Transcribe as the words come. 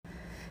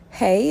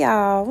Hey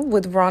y'all,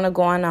 with Rona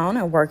going on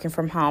and working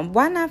from home,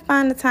 why not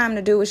find the time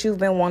to do what you've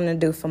been wanting to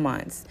do for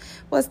months?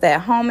 What's that,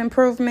 home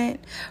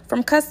improvement?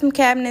 From custom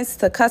cabinets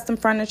to custom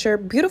furniture,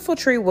 Beautiful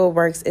Tree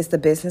Woodworks is the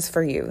business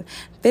for you.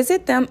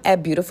 Visit them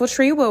at Beautiful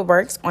Tree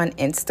Woodworks on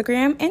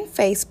Instagram and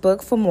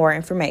Facebook for more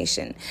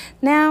information.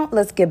 Now,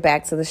 let's get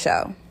back to the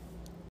show.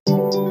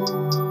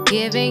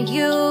 Giving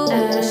you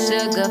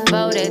sugar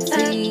for that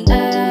tea.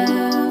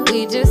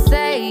 We just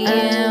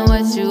saying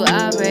what you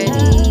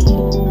already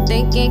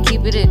thinking.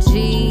 Keep it a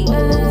G.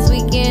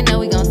 Tweaking, know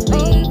we gon'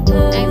 speak.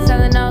 Ain't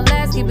telling no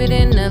lies, keep it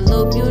in the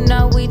loop. You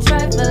know we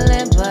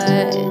trifling,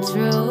 but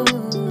true.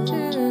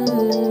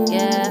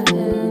 Yeah.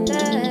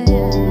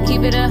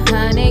 Keep it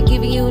 100,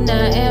 giving you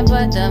nothing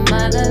but the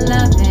mother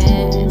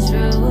loving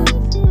truth.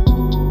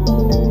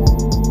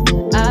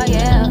 Oh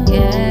yeah,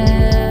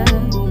 yeah.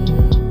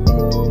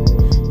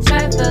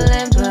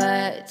 Trifling,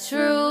 but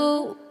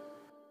true.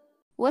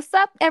 What's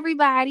up,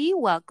 everybody?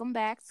 Welcome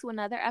back to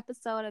another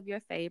episode of your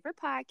favorite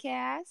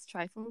podcast,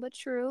 Trifling but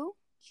True.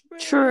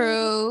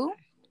 True.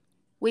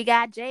 We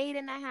got Jade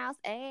in the house.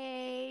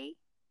 Hey.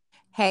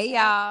 Hey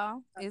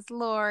y'all, it's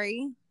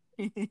Lori.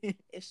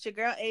 It's your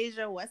girl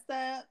Asia. What's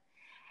up?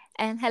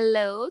 And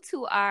hello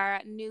to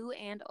our new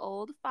and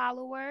old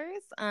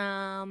followers.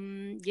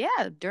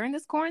 During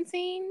this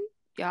quarantine,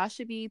 y'all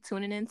should be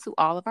tuning into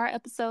all of our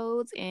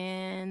episodes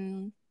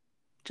and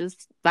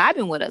just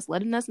vibing with us,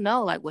 letting us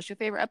know, like, what's your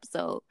favorite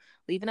episode,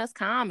 leaving us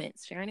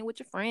comments, sharing it with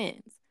your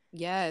friends.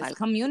 Yes, Like,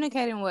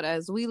 communicating with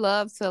us. We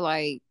love to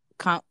like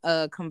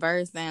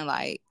converse and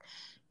like,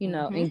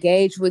 Mhm.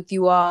 engage with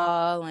you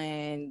all,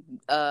 and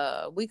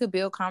we could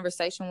build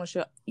conversation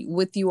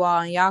with you all,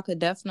 and y'all could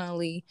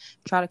definitely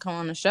try to come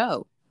on the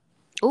show.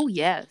 Oh,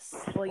 yes.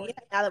 Well, yeah,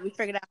 now that we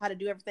figured out how to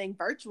do everything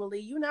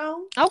virtually,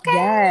 Okay.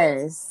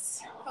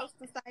 Yes. post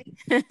the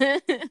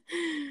site.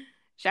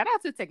 Shout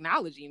out to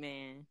technology,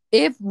 man.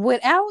 If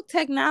without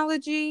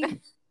technology,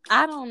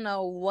 I don't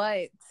know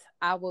what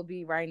I will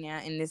be right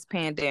now in this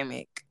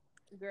pandemic.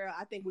 Girl,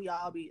 I think we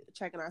all be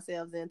checking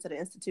ourselves into the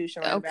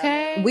institution right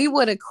Okay. about now. We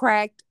would have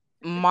cracked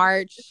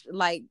March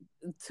like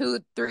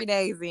 2-3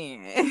 days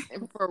in.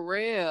 For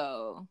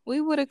real.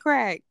 We would have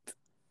cracked.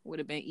 Would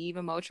have been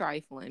even more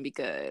trifling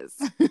because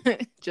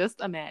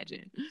just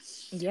imagine.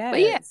 Yes.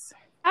 But yeah,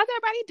 how's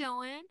everybody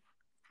doing?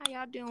 How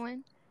y'all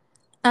doing?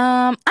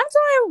 I'm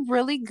doing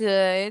really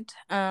good.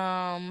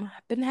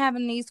 Been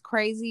having these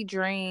crazy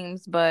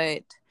dreams,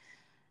 but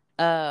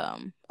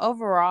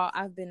overall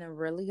I've been in a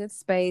really good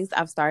space.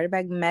 I've started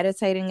back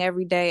meditating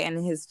every day and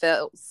it has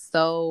felt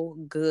so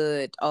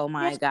good. Oh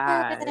my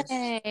gosh.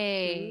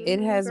 Hey.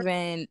 It has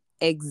been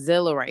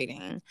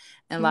exhilarating.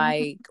 And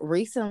like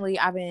recently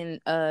I've been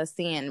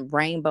seeing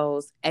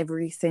rainbows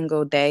every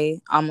single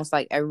day, almost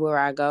like everywhere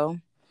I go.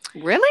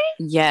 Really?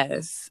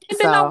 Yes. Ain't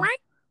been no rain?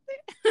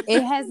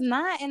 It has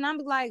not, and I'm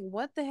like,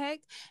 what the heck?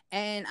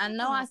 And I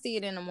know I see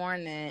it in the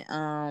morning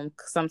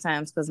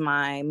sometimes because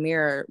my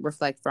mirror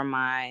reflects from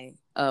my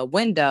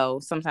window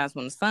sometimes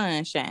when the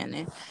sun's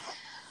shining.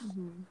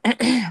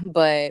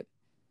 But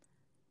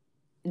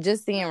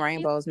just seeing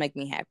rainbows make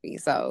me happy,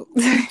 so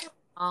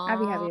I'll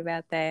be happy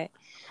about that.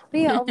 But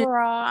yeah,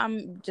 overall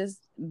I'm just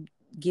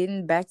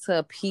getting back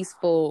to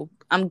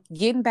I'm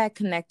getting back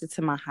connected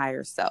to my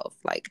higher self.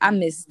 Like I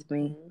missed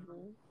me.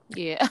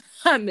 Yeah,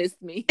 I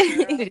missed me.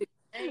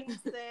 Same,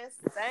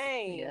 sis,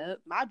 same. Yep.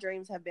 My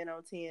dreams have been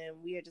on 10.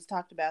 We had just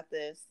talked about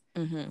this.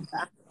 Mm-hmm.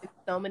 I get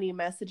so many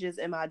messages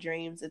in my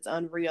dreams. It's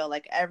unreal.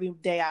 Like every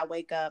day I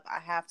wake up,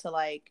 I have to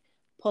like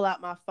pull out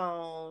my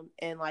phone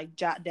and like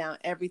jot down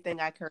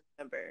everything I can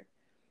remember,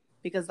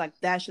 because like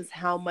that's just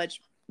how much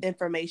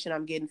information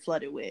I'm getting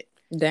flooded with.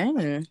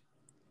 Dang.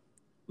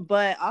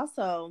 But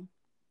also,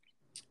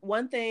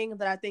 one thing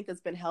that I think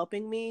has been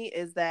helping me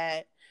is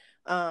that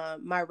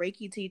my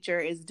Reiki teacher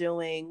is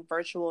doing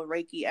virtual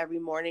Reiki every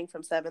morning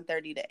from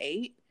 7:30 to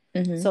 8.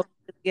 Mm-hmm. So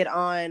we get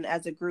on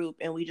as a group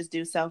and we just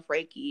do self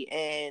Reiki,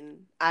 and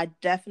I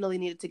definitely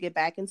needed to get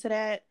back into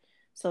that.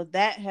 So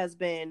that has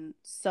been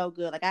so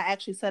good. Like I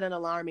actually set an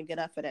alarm and get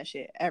up for that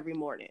shit every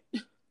morning.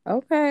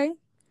 Okay.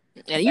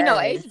 And you know,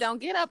 Asia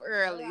don't get up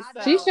early.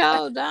 So. She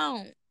sure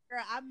don't.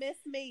 Girl, I miss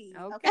me.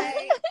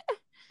 Okay.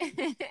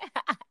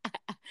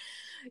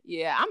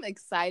 Yeah, I'm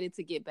excited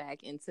to get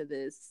back into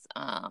this.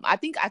 I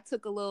think I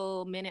took a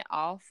little minute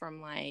off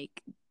from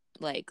like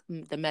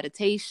the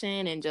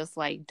meditation and just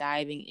like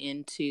diving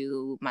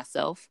into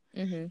myself.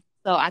 Mm-hmm.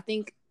 So I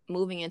think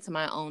moving into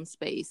my own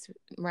space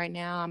right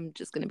now, I'm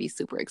just gonna be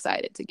super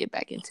excited to get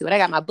back into it. I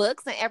got my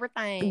books and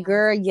everything.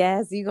 Girl,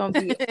 yes, you're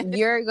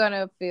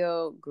gonna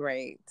feel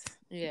great.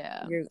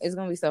 Yeah, it's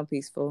gonna be so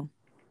peaceful.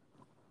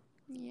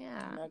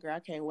 Yeah. No, girl, I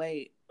can't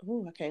wait.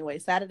 Ooh, I can't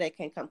wait. Saturday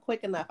can't come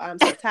quick enough. I'm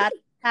so tired of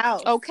the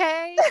house.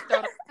 Okay,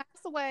 throw the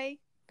house away.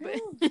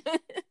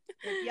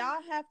 If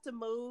y'all have to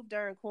move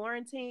during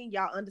quarantine,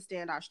 y'all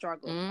understand our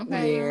struggle. Mm-hmm.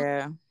 Okay,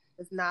 Yeah,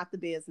 it's not the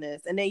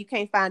business, and then you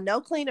can't find no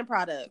cleaning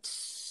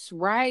products.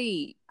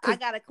 Right. I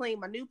gotta clean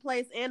my new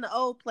place and the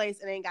old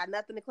place, and ain't got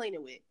nothing to clean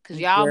it with. Cause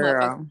y'all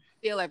motherfuckers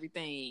steal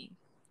everything.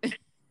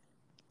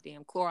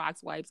 Damn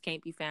Clorox wipes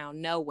can't be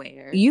found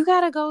nowhere. You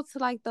gotta go to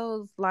like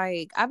those,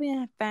 like I've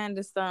been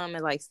finding some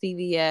at like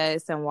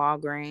CVS and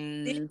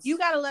Walgreens. You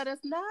gotta let us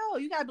know.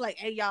 You gotta be like,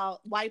 hey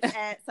y'all, wipes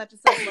at such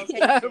and such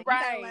location.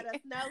 Right. You gotta let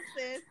us know,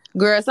 sis.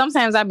 Girl,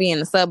 sometimes I be in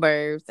the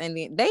suburbs and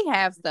they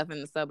have stuff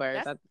in the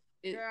suburbs.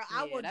 Girl,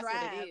 I will that's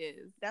drive. what it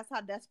is. That's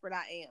how desperate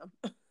I am.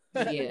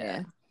 Yeah.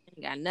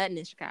 Ain't got nothing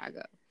in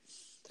Chicago.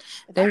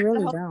 They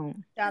really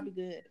don't. That'd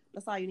be good.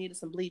 That's all you need is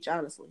some bleach,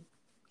 honestly.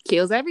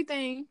 Kills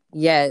everything.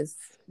 Yes.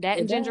 That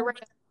and ginger ale.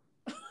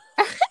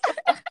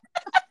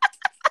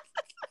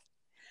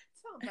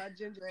 Talk about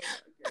ginger ale.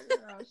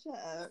 Girl, shut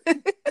up.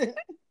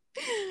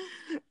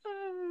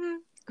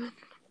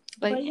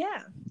 But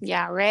yeah.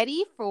 Y'all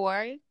ready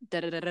for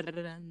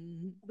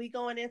we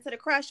going into the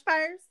crush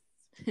first?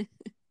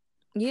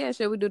 Yeah,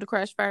 should we do the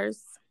crush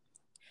first?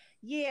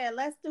 Yeah,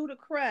 let's do the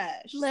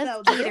crush.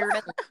 Let's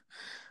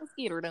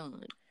get her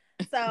done.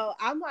 So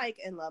I'm like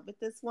in love with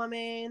this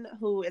woman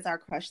who is our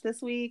crush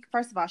this week.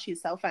 First of all,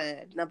 she's so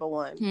fine, number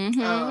one.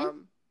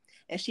 Mm-hmm.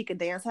 And she could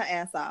dance her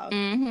ass off.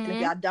 Mm-hmm. And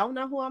if y'all don't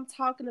know who I'm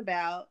talking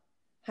about,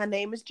 her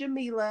name is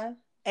Jamila,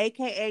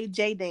 aka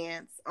J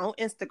Dance on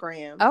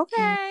Instagram.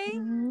 Okay.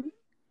 Mm-hmm.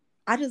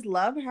 I just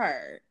love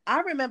her.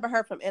 I remember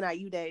her from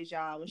NIU days,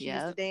 y'all, when she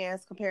used to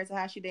dance compared to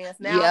how she danced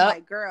now. I'm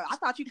like, girl, I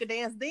thought you could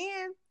dance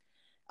then.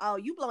 Oh,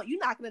 you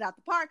knocking it out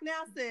the park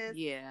now, sis.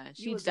 Yeah,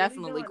 she's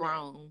definitely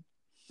grown.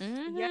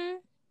 Mm-hmm. Yeah.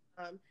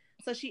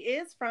 So she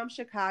is from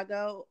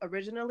Chicago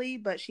originally,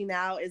 but she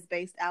now is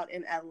based out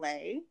in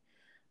LA.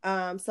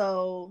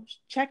 So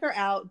check her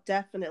out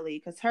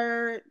definitely, because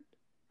her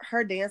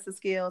dancing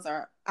skills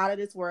are out of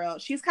this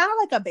world. She's kind of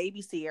like a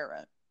baby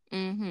Sierra.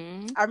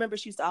 Mm-hmm. I remember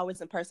she used to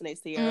always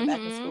impersonate Sierra back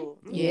in school.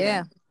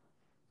 Yeah.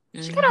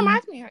 She kind of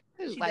reminds me of her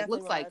too. She like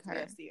looks like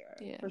her. Sierra,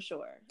 for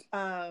sure.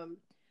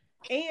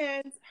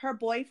 And her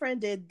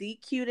boyfriend did the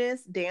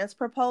cutest dance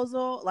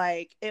proposal.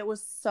 Like, it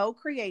was so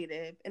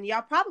creative. And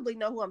y'all probably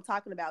know who I'm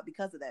talking about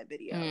because of that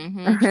video.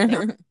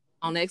 Mm-hmm.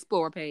 On the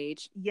Explore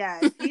page.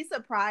 Yes, he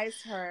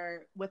surprised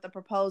her with a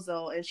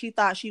proposal, and she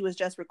thought she was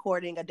just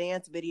recording a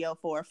dance video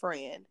for a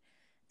friend.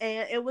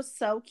 And it was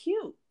so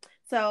cute.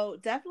 So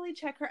definitely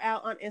check her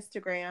out on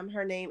Instagram.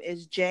 Her name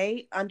is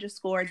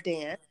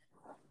J_dance.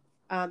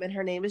 And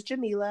her name is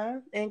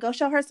Jamila. And go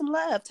show her some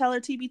love. Tell her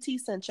TBT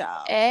sent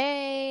y'all.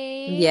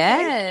 Hey.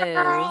 Yes.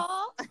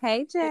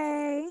 Hey,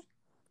 girl.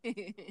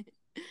 Hey, Jay.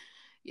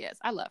 Yes,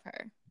 I love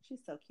her. She's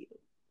so cute.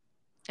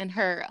 And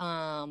her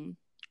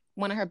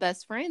one of her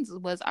best friends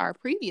was our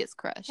previous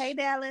crush. Hey,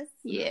 Dallas.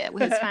 Yeah,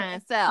 with his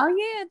fine self. Oh,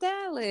 yeah,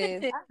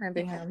 Dallas. I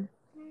remember him.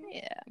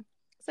 Yeah.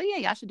 So, yeah,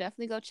 y'all should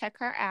definitely go check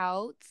her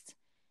out.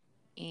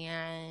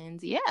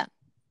 And, yeah.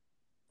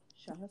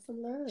 Show her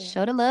some love.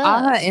 Show the love.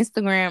 All her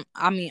Instagram.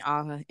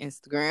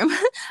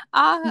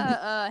 All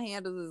her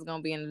handles is going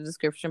to be in the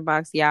description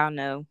box. Y'all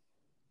know.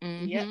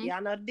 Mm-hmm. Yep,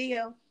 y'all know the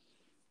deal.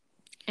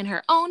 And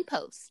her own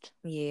post.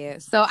 Yeah.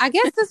 So, I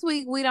guess this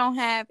week we don't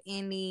have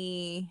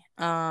any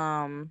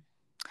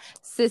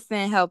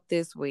assistant help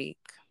this week.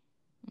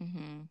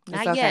 Mm-hmm.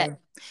 Not yet.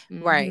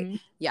 Mm-hmm. Right.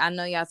 Yeah, I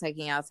know y'all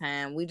taking y'all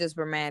time. We just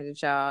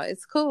reminded y'all.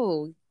 It's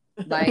cool.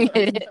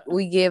 Like,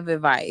 we give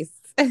advice.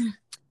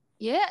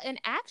 Yeah, and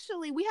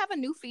actually we have a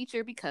new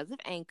feature because of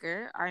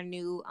Anchor, our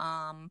new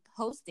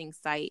hosting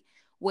site,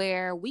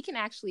 where we can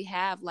actually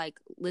have like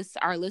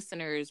our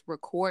listeners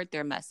record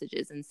their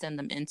messages and send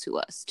them into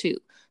us too.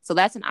 So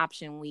that's an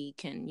option. We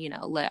can,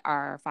 let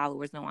our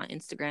followers know on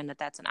Instagram that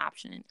that's an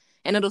option,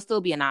 and it'll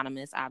still be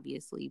anonymous,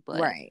 obviously. But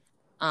right.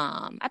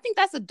 I think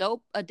that's a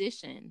dope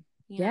addition.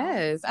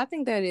 Yes, I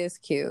think that is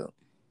cute.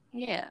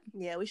 Yeah.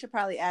 Yeah, we should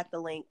probably add the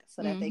link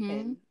so that they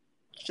can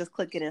just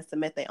click it and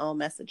submit their own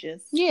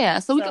messages. Yeah,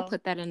 so we can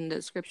put that in the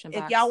description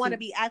box. If y'all want to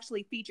be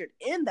actually featured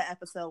in the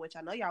episode, which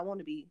I know y'all want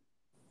to be,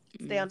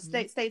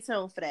 stay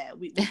tuned for that.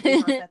 We're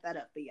going to set that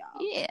up for y'all.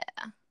 Yeah.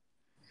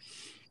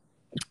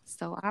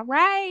 So, all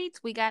right.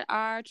 We got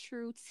our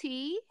true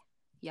tea.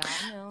 Y'all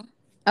know.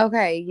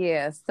 Okay,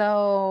 yeah.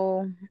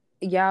 So,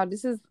 y'all,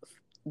 this is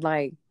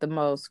like the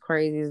most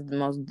craziest,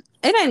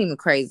 it ain't even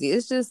crazy.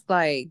 It's just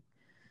like,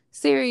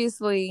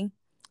 seriously,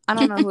 I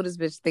don't know who this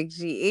bitch thinks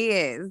she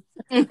is.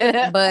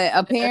 But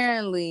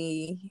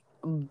apparently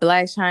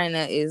Blac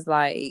Chyna is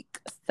like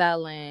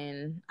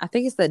selling, I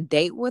think it's a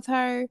date with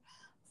her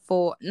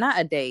for, not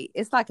a date,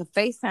 it's like a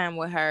FaceTime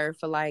with her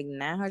for like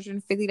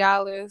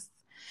 $950,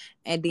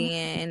 and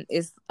then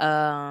it's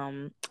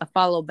a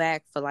follow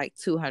back for like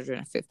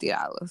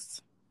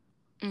 $250.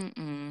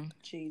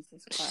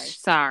 Jesus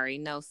Christ. Sorry,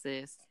 no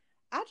sis.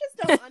 I just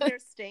don't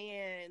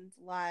understand,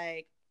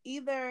 like,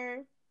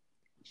 either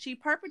she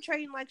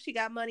perpetrating like she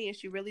got money and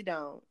she really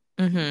don't.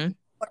 Mm-hmm.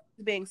 Or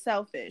being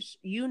selfish.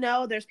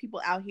 There's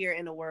people out here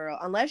in the world,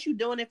 unless you're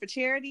doing it for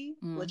charity,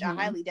 which I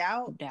highly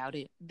doubt. Doubt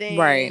it. Then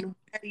right.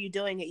 Why are you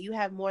doing it? You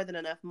have more than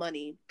enough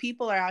money.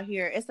 People are out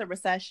here. It's a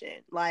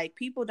recession. Like,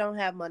 people don't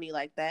have money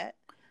like that.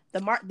 The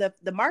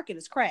market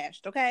has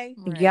crashed. Okay,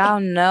 right. Y'all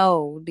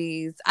know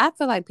these. I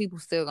feel like people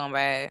still gonna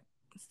buy it.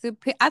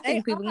 I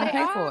think people gonna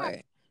pay for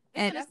it.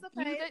 And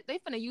they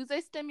finna use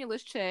their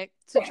stimulus check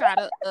to try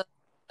to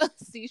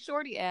see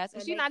shorty ass,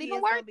 and And she's they not even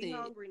kids gonna worth be it.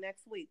 hungry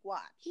next week.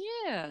 Watch.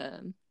 Yeah.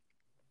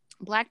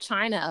 Black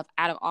China,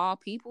 out of all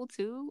people,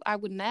 too, I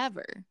would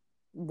never.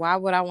 Why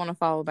would I want to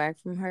follow back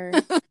from her?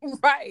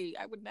 Right.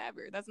 I would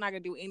never. That's not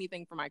going to do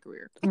anything for my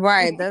career.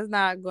 Right. That's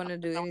not going to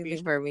do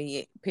anything for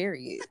me,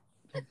 period.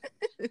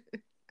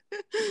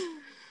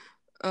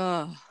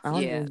 I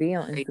don't even be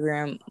on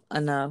Instagram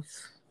enough.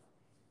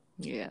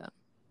 Yeah.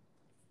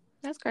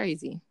 That's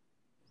crazy.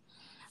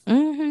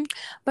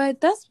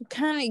 But that's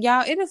kind of,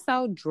 y'all, it is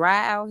so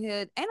dry out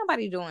here. Ain't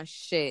nobody doing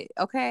shit,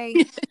 okay?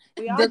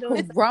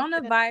 The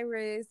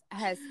coronavirus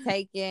has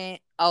taken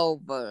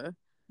over.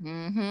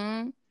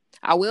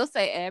 I will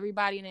say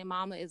everybody and their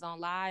mama is on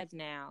live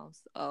now.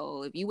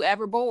 So if you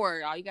ever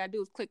bored, all you gotta do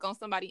is click on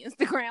somebody's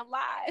Instagram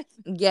live.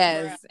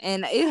 Yes,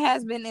 and it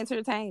has been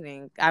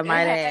entertaining, I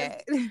might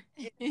add.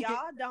 If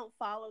y'all don't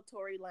follow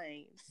Tory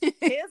Lanez,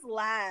 his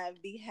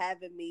live be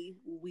having me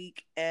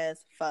weak as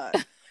fuck.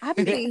 I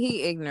think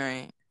he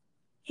ignorant.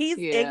 He's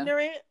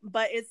ignorant,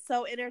 but it's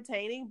so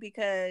entertaining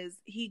because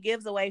he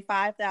gives away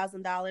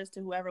 $5,000 to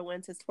whoever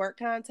wins his twerk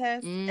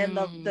contest, and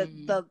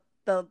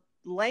the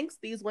lengths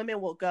these women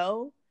will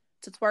go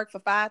to twerk for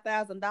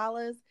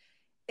 $5,000.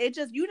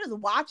 You just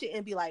watch it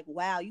and be like,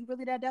 wow, you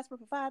really that desperate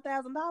for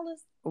 $5,000?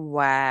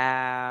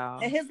 Wow.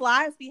 And his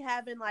lives be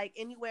having like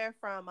anywhere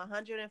from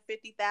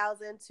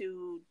 150,000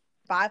 to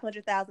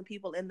 500,000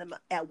 people in them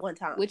at one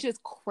time, which is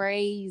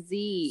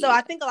crazy. So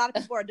I think a lot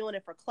of people are doing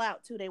it for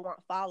clout too. They want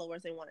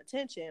followers, they want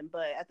attention,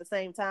 but at the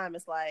same time,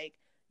 it's like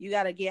you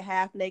got to get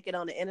half naked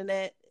on the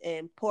internet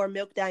and pour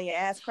milk down your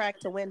ass crack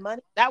to win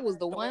money. That was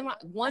the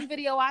one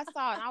video I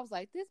saw, and I was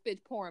like, this bitch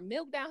pouring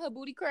milk down her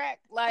booty crack.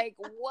 Like,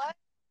 what?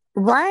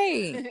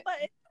 Right.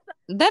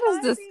 That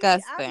is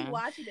disgusting. I be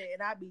watching it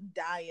and I be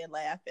dying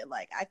laughing.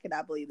 Like, I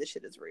cannot believe this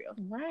shit is real.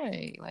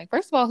 Right. Like,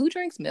 first of all, who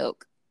drinks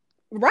milk?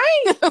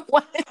 Right.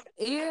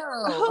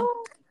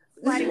 Ew.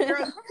 Like,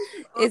 girl,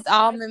 it's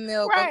almond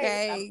milk, right.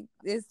 Okay?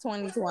 It's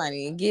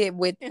 2020. Get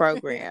with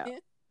program.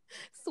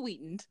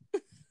 Sweetened.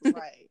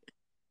 Right.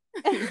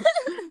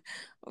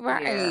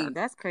 Right. Yeah,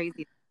 that's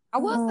crazy. I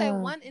will say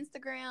one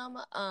Instagram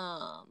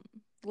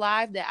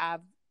live that I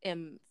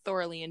am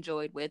thoroughly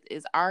enjoyed with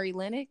is Ari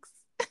Lennox.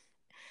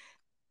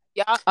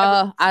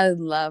 Y'all I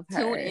love her.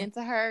 Tune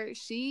into her.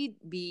 She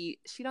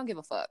don't give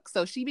a fuck.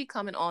 So she be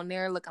coming on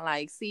there looking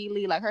like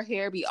Celie, like her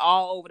hair be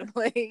all over the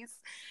place.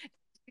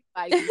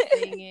 Like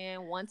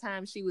singing. One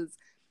time she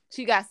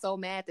got so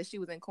mad that she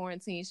was in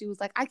quarantine. She was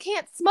like, I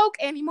can't smoke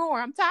anymore.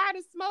 I'm tired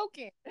of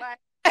smoking. Like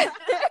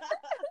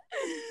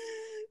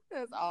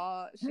that's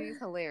all. She's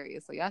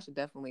hilarious. So y'all should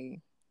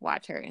definitely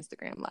watch her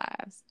Instagram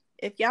lives.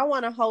 If y'all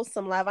want to host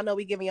some live, I know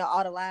we giving y'all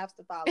all the lives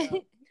to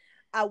follow.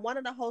 One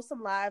of the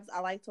wholesome lives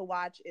I like to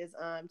watch is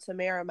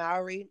Tamara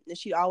Mowry, and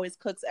she always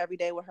cooks every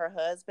day with her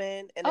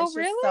husband, and it's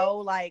just so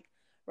like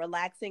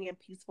relaxing and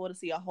peaceful to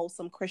see a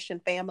wholesome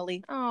Christian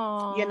family.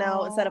 Aww. You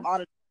know, instead of all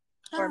the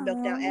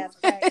milk down ass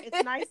crack.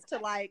 It's nice to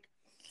like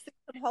see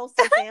some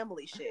wholesome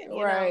family shit.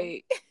 You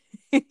right. know?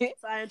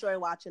 So I enjoy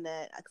watching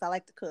that because I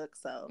like to cook,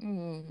 so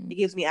it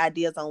gives me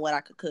ideas on what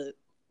I could cook.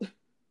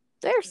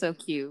 They're so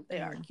cute. They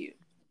are cute.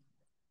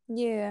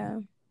 Yeah.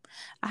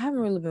 I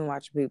haven't really been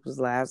watching people's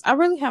lives. I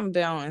really haven't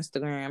been on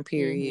Instagram,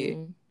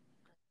 period.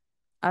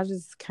 I've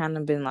just kind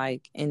of been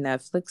like in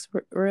Netflix,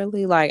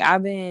 really. Like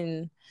I've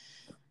been,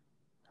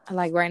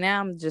 like right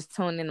now I'm just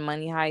tuning in to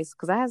Money Heist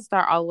because I had to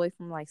start all the way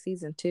from like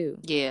season 2.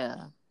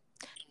 Yeah.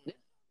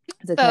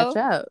 To catch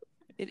up.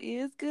 It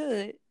is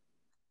good.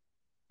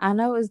 I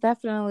know it's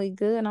definitely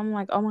good. I'm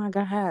like, oh my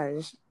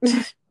gosh.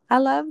 I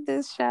love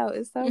this show.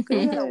 It's so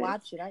good. I gotta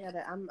watch it.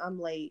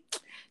 I'm late.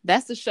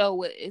 That's the show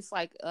with it's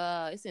like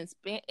it's in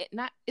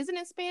isn't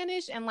it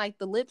Spanish and like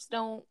the lips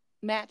don't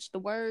match the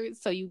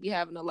words, so you be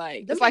having to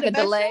like it's like a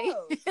delay.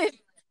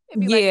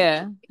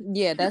 Yeah.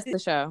 Yeah, that's the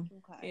show.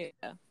 Okay.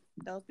 Yeah.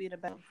 Those be the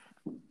best.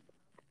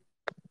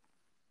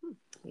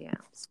 Yeah.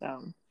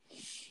 So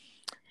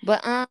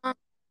But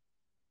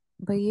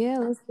yeah,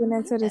 let's get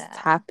into this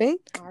topic.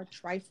 Our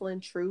trifling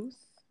truth.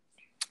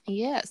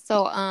 Yeah.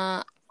 So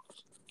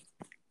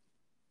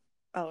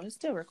oh, it's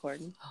still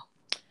recording.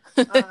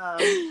 What's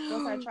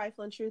our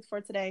trifling truth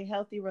for today?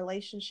 Healthy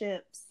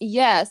relationships.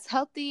 Yes,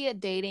 healthy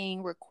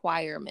dating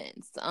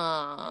requirements.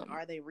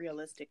 Are they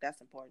realistic?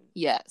 That's important.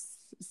 Yes.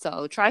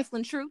 So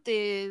trifling truth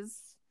is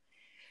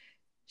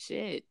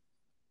shit.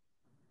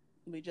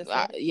 We just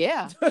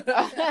yeah.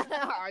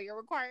 Are your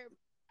requirements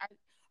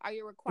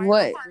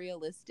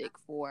realistic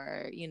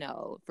for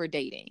for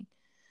dating?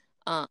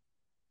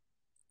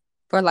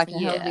 For like a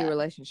healthy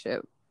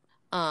relationship.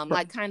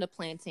 Like kind of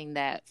planting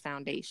that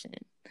foundation.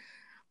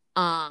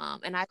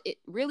 And it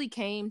really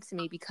came to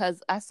me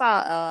because I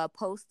saw a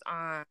post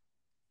on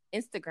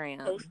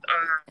Instagram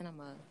and I'm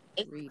gonna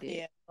read it.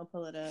 Yeah, I'll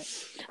pull it up.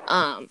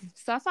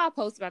 So I saw a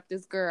post about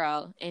this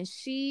girl and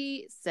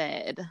she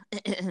said,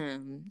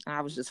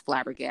 I was just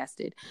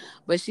flabbergasted,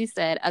 but she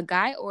said, a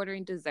guy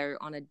ordering dessert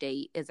on a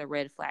date is a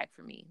red flag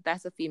for me.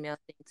 That's a female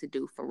thing to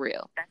do for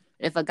real.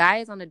 If a guy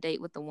is on a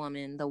date with a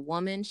woman, the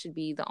woman should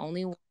be the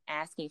only one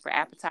asking for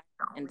appetizer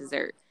and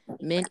dessert.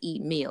 Men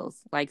eat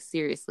meals. Like,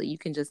 seriously, you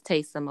can just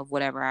taste some of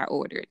whatever I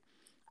ordered.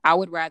 I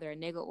would rather a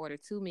nigga order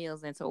 2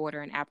 meals than to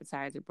order an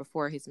appetizer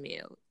before his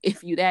meal.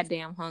 If you that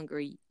damn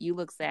hungry, you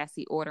look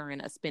sassy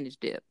ordering a spinach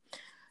dip.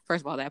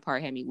 First of all, that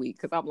part had me weak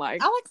because I'm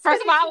like,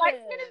 first of all, I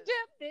like spinach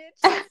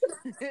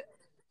dip,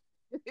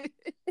 bitch.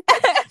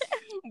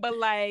 But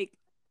like,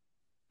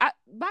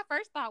 my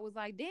first thought was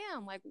like,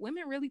 damn, like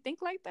women really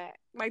think like that?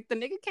 Like the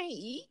nigga can't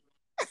eat?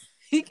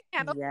 He can't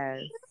handle.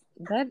 Yes.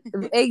 That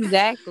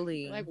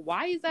exactly. Like,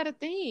 why is that a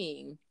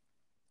thing?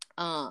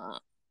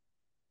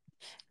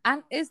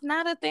 It's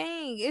not a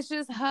thing. It's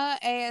just her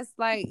ass.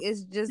 Like,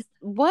 it's just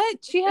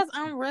what she has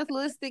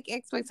unrealistic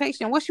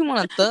expectation. What she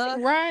want, a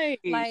thug? Right.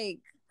 Like,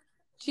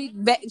 she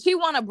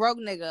want a broke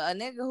nigga, a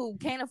nigga who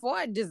can't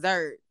afford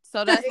dessert.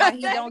 So that's why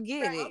he don't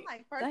get it. I'm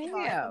like, first of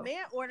all, if a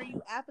man order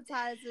you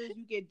appetizers,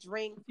 you get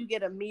drinks, you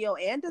get a meal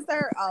and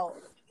dessert. Oh,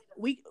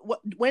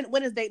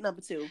 when is date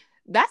number 2?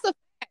 That's a fact.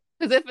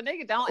 Because if a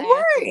nigga don't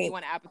ask if you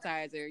want an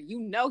appetizer, you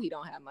know he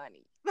don't have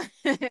money.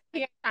 He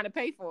ain't trying to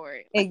pay for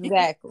it.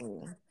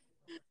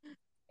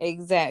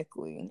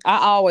 Exactly. I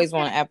always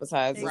want an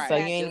appetizer, Right. so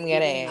you ain't even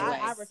gotta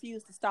ask. I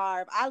refuse to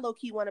starve. I low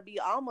key want to be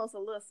almost a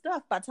little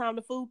stuffed by the time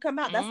the food come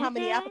out. That's how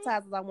many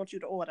appetizers I want you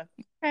to order.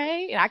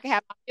 Okay, and I can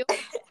have my meal.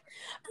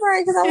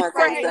 Right, because I want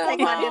to take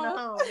my dinner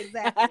home.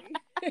 Exactly.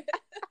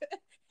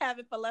 Have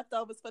it for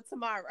leftovers for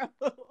tomorrow.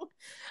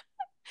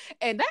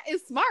 And that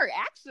is smart,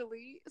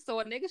 actually. So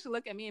a nigga should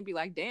look at me and be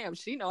like, "Damn,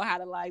 she know how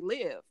to like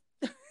live.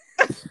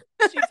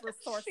 She's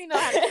resourceful. She know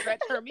how to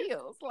stretch her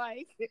meals."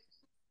 Like,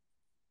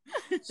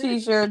 she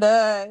sure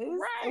does.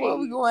 Right. Where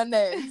we going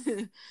next?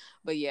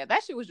 But yeah,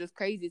 that shit was just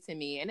crazy to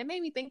me, and it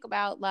made me think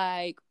about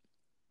like,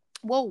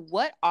 well,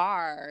 what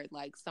are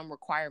like some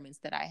requirements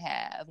that I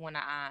have when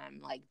I'm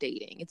like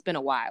dating? It's been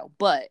a while,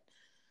 but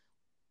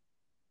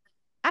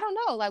I don't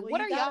know. Like,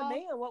 what are y'all?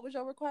 Man, what was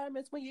your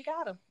requirements when you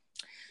got him?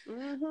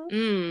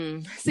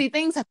 See,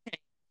 things have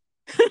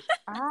changed.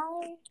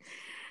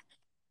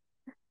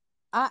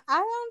 I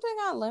don't think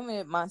I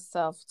limited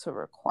myself to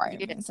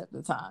requirements at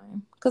the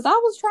time, because I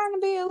was trying to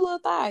be a little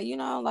thot, you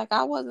know, like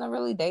I wasn't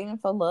really dating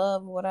for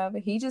love or whatever.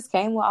 He just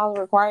came with all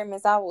the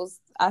requirements I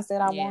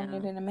said I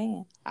wanted in a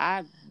man.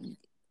 That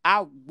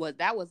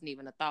wasn't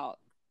even a thought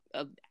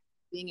of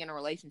being in a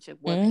relationship.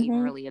 Wasn't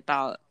even really a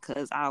thought,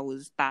 because I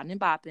was thotting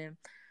and bopping.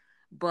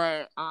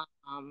 But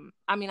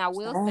I mean, I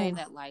will say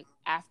that like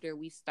after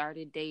we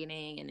started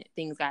dating and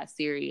things got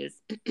serious,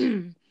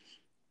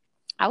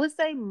 I would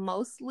say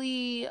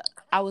mostly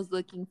I was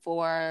looking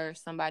for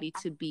somebody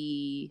to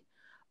be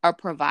a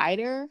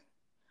provider,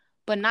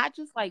 but not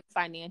just like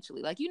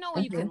financially. Like, you know,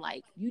 when you can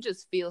like, you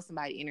just feel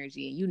somebody's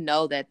energy and you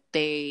know that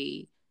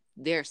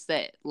they're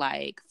set,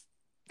 like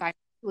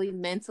financially,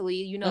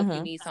 mentally, you know, if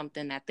you need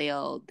something that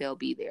they'll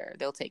be there.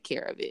 They'll take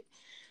care of it.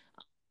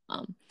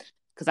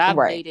 Because I've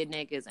dated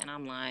niggas and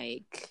I'm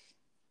like,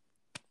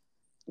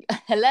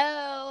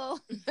 hello,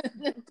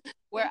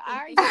 where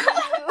are you?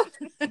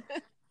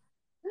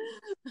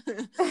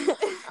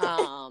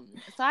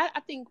 So I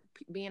think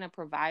being a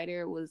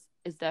provider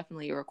is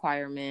definitely a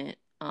requirement.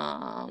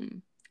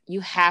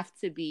 You have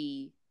to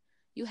be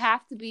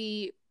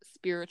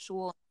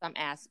spiritual in some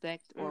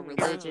aspect or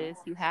religious.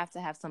 You have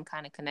to have some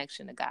kind of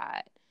connection to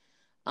God.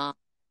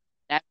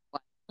 That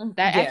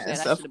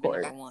should have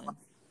been number 1.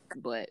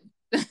 But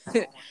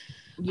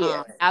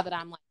now that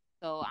I'm like,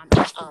 so I'm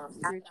into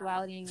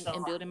spirituality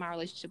and building my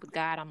relationship with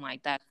God, I'm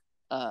like, that's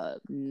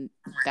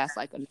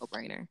like a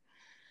no-brainer.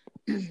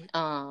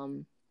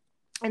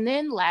 And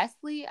then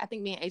lastly, I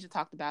think me and Asia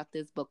talked about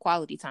this, but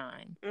quality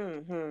time.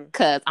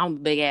 Because I'm a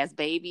big ass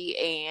baby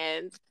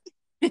and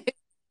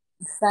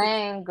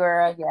same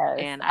girl, yes.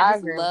 And I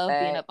just love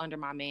being up under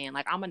my man.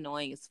 Like, I'm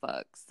annoying as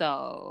fuck,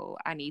 so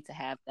I need to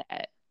have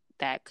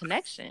that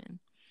connection.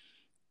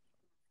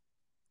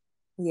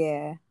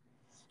 Yeah,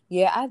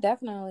 I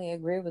definitely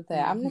agree with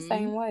that. I'm the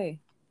same way.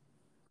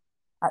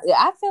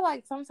 I feel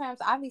like sometimes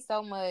I be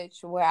so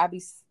much where I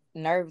be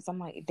nervous. I'm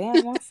like,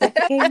 damn, I'm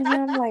suffocating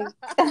him. Like,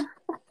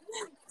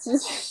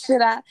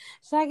 should I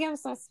give him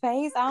some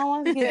space? I don't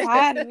want to get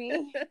tired of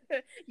me.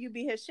 You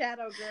be his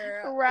shadow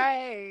girl,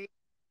 right?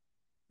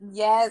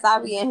 Yes,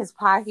 I be in his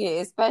pocket,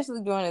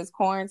 especially during his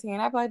quarantine.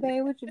 I be like,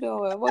 babe, what you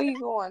doing? Where you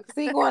going?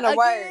 Because he going to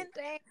work.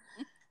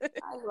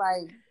 I was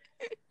like.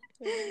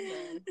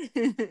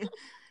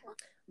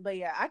 But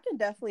yeah, I can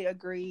definitely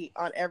agree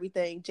on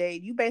everything.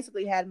 Jade, you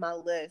basically had my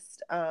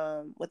list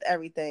with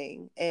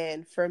everything.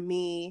 And for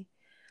me,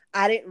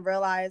 I didn't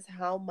realize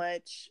how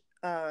much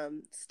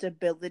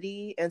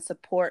stability and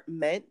support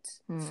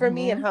meant for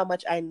me, and how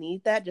much I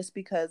need that, just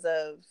because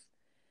of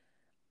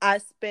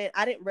I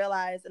didn't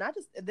realize, and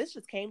this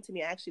just came to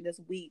me actually this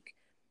week,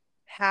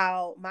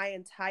 how my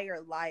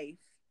entire life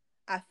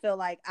I feel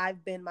like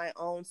I've been my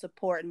own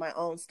support and my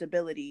own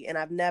stability, and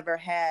I've never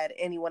had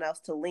anyone else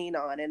to lean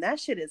on. And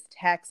that shit is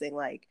taxing.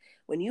 Like,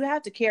 when you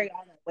have to carry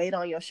all that weight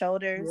on your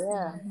shoulders,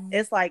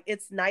 it's like,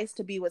 it's nice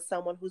to be with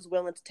someone who's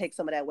willing to take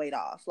some of that weight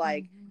off.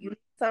 Like, you need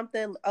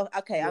something, oh,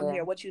 okay, I'm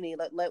here. What you need?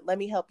 Let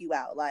me help you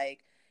out.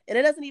 Like, And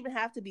it doesn't even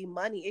have to be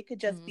money. It could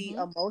just be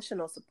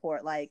emotional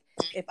support. Like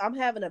if I'm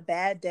having a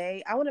bad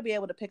day, I want to be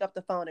able to pick up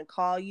the phone and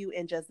call you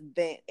and just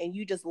vent, and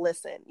you just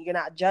listen. You're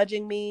not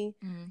judging me.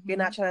 You're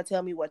not trying to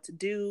tell me what to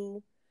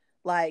do.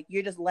 Like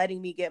you're just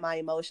letting me get my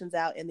emotions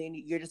out, and then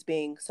you're just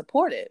being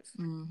supportive.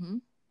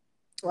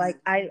 Like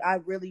I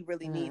really,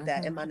 really need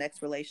that in my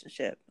next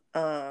relationship.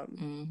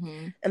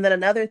 And then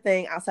another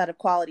thing outside of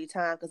quality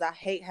time, because I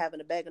hate having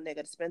to beg a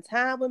nigga to spend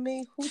time with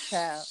me, who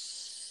child,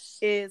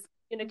 is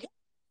communication.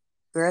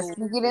 Girls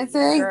can get into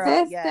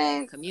existence.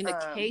 Yes.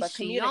 Communication. But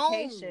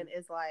communication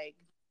is like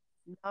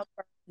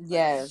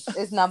yes,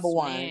 it's number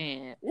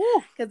one.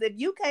 Because if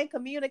you can't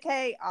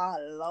communicate, oh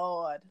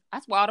Lord,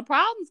 that's where all the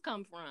problems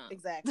come from.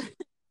 Exactly.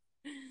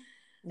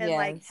 And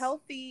like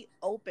healthy,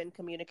 open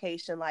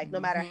communication, like no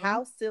matter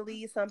how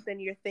silly something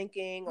you're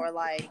thinking, or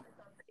like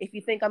if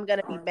you think I'm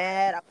gonna be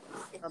mad, I'll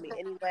tell me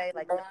anyway.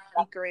 Like no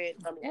secret,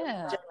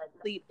 just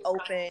complete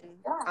open,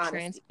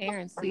 honesty,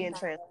 transparency, being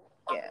transparent.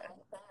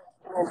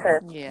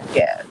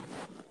 Yeah.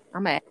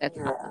 I'm at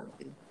that.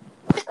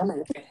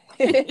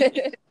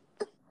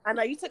 I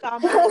know you took all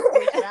my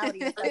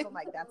spirituality and stuff. I'm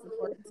like, that's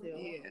important too.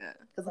 Yeah.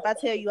 Because if I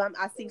tell you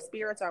I see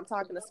spirits or I'm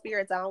talking to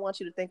spirits, I don't want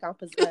you to think I'm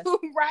possessed.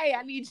 Right.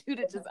 I need you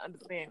to just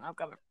understand where I'm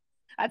coming from.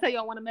 I tell you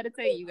I want to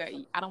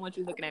meditate. I don't want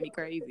you looking at me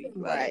crazy.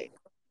 Right.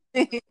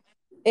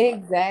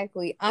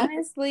 Exactly.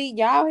 Honestly,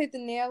 y'all hit the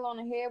nail on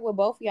the head with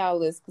both y'all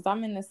lists, because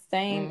I'm in the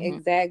same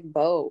exact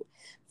boat.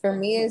 For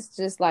me, it's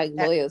just like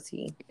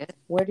loyalty.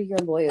 Where do your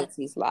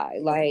loyalties lie?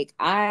 Like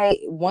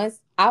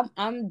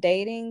I'm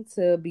dating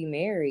to be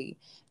married,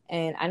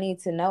 and I need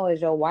to know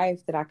as your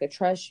wife that I could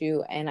trust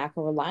you and I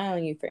can rely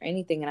on you for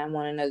anything, and I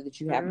want to know that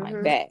you have my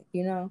back,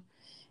 you know?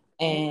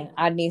 And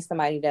I need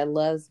somebody that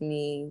loves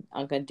me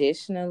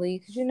unconditionally,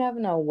 because you never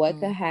know what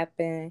could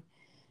happen.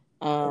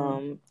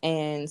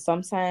 And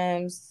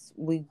sometimes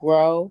we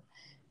grow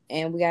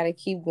and we got to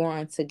keep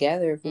growing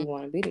together if we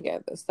want to be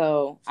together.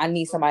 So I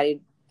need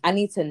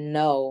to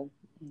know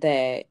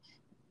that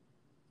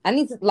I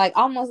need to, like,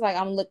 almost like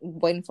I'm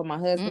waiting for my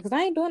husband, because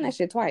I ain't doing that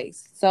shit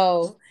twice.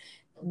 So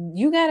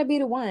you got to be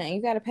the one.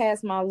 You got to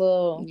pass my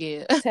little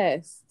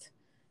test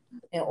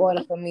in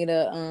order for me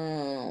to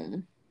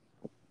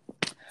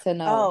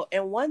know. Oh,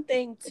 and one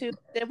thing too,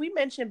 did we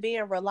mention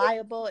being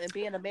reliable and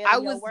being a man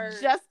of your word? I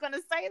was just gonna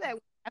say that.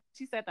 After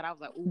she said that, I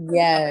was like, ooh,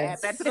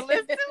 yes, add that to the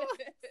list too.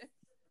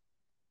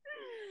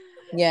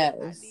 Yes.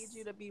 I need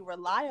you to be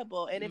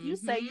reliable. And if you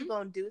say you're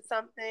going to do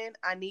something,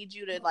 I need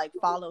you to like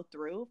follow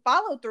through.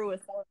 Follow through is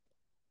so.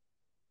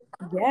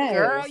 Yes.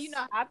 Girl, you know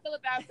how I feel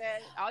about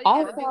that. All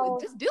you gotta do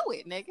is just do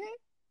it, nigga.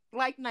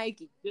 Like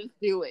Nike, just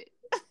do it.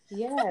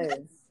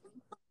 Yes.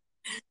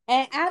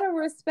 And out of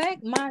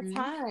respect my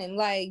time.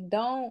 Like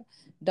don't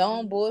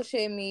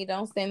bullshit me.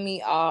 Don't send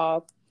me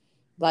off.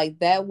 Like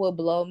that will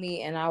blow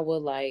me, and I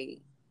would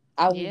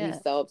be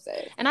so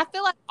upset. And I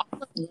feel like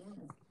all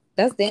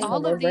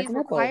of these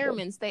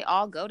requirements, they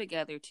all go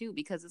together too,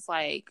 because it's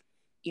like,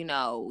 you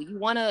know, you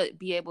want to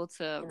be able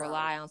to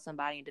rely on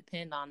somebody and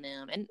depend on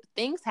them. And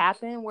things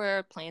happen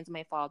where plans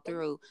may fall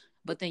through,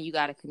 but then you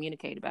got to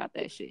communicate about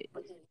that shit.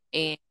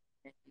 And,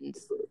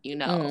 you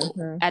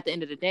know, at the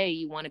end of the day,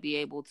 you want to be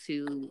able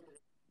to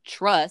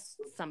trust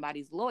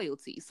somebody's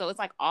loyalty. So it's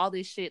like all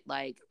this shit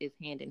like is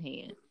hand in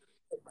hand.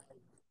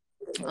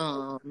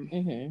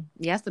 Yeah,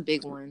 that's the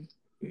big one.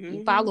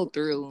 You follow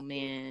through,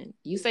 man.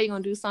 You say you're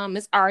gonna do something,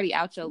 it's already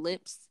out your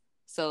lips,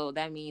 so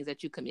that means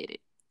that you committed.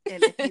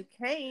 And if you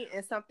can't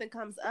and something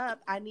comes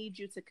up, I need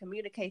you to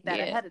communicate that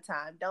ahead of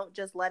time. Don't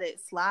just let it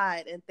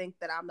slide and think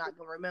that I'm not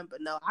gonna remember.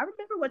 No, I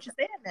remember what you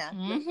said now.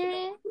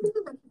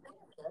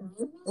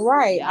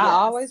 Right. Yeah, I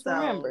always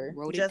remember.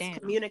 Just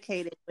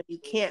communicating when you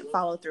can't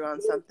follow through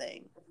on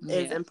something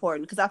is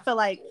important, because I feel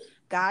like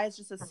guys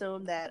just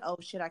assume that, oh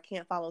shit, I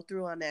can't follow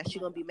through on that,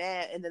 she's gonna be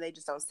mad, and then they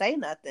just don't say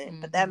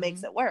nothing. But that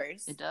makes it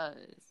worse. It does.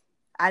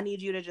 I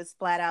need you to just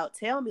flat out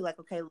tell me, like,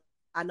 okay,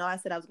 I know I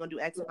said I was gonna do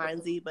X, Y,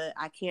 and Z, but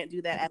I can't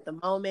do that at the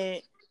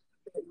moment.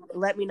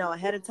 Let me know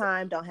ahead of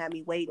time. Don't have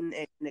me waiting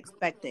and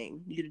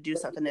expecting you to do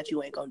something that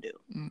you ain't gonna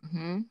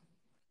do.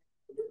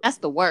 That's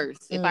the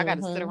worst. If I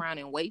gotta sit around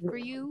and wait for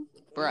you,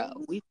 bro.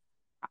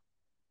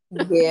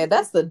 Yeah,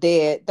 that's a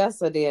dead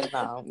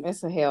no.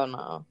 It's a hell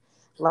no.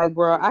 Like,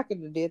 bro, I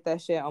could have did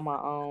that shit on my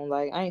own.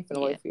 Like, I ain't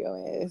finna wait for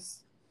your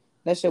ass.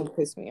 That shit would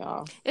piss me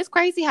off. It's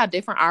crazy how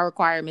different our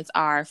requirements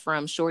are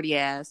from shorty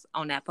ass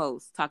on that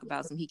post. Talk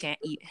about some he can't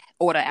eat,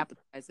 order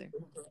appetizer.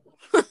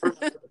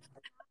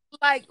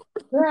 Like,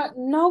 girl,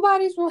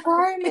 nobody's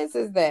requirements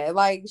is that.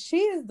 Like, she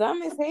is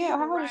dumb as hell.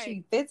 How old is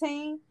she?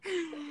 15?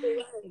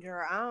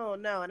 Girl, I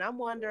don't know. And I'm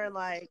wondering,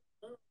 like,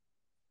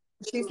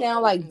 she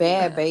sound like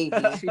Bad Baby.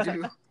 She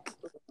do.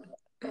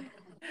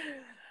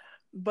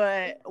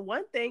 But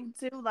one thing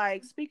too,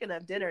 like, speaking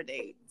of dinner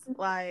dates,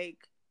 like,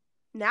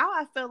 now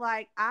I feel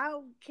like I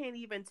can't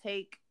even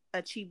take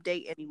a cheap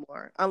date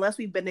anymore unless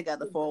we've been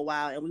together for a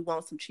while and we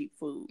want some cheap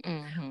food.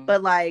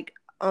 But like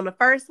on the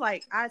first,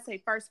 like, I'd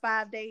say first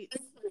 5 dates,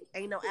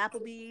 ain't no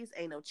Applebee's,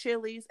 ain't no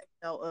Chili's,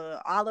 ain't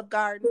no Olive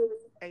Garden.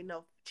 Ain't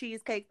no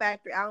Cheesecake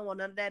Factory. I don't want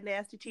none of that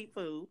nasty cheap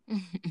food.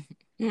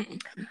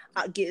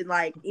 Getting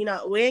like, you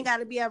know, we ain't got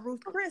to be at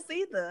Ruth Chris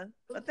either,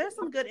 but there's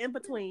some good in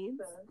betweens.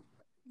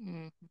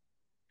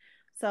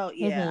 So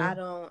yeah,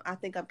 I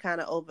think I'm kind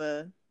of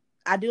over.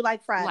 I do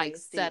like Fridays, like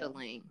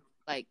settling,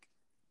 like,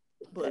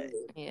 but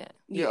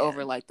you're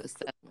over like the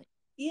settling.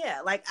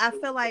 Yeah, like I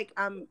feel like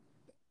I'm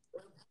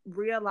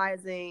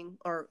realizing,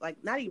 or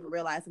like not even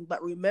realizing,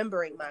 but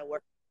remembering my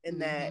worth, in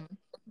that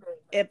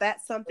if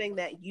that's something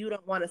that you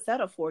don't want to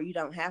settle for, you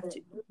don't have to.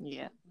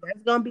 Yeah,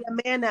 there's gonna be a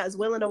man that is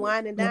willing to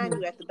wine and dine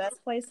you at the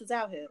best places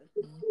out here.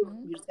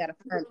 You just gotta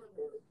find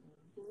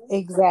it.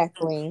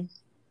 Exactly.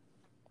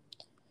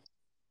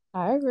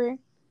 I agree.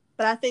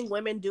 But I think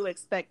women do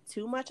expect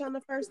too much on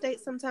the first date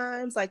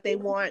sometimes. Like they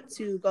want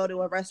to go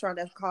to a restaurant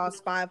that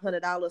costs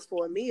 $500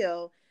 for a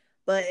meal,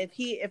 but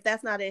if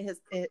that's not in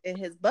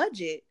his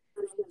budget,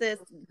 then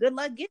good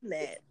luck getting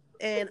that.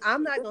 And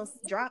I'm not gonna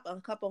drop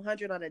a couple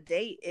hundred on a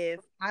date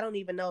if I don't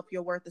even know if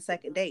you're worth the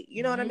second date.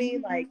 You know what I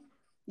mean? Like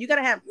you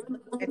gotta have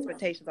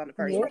expectations on the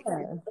first date.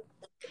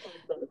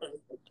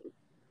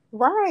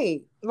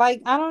 Right.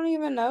 Like I don't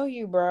even know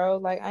you, bro.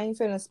 Like I ain't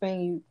finna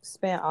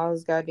spend all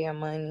this goddamn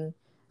money.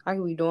 I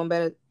could be doing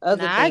better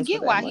other things. I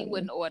get why money. He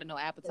wouldn't order no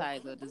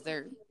appetizer or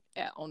dessert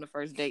on the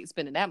first date,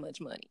 spending that much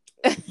money.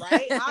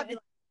 Right? I'll be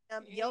like,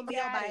 yo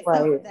meal by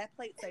itself. That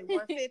plate say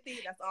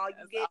 $150. That's all you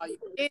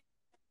get.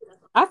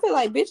 I feel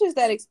like bitches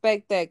that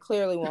expect that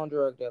clearly want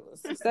drug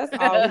dealers. That's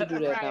all who do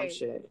that dumb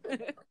shit.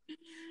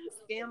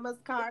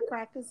 Scammers, card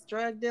crackers,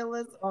 drug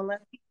dealers,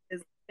 unless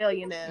is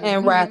millionaires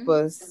and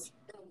rappers.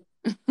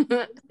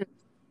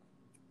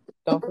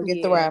 Don't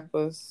forget the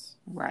rappers.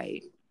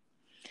 Right.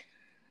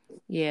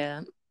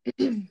 Yeah.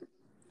 I'm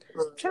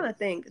trying to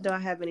think, do I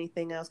have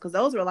anything else? Because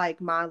those were like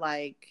my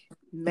like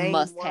main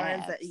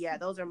must-haves. ones.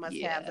 Those are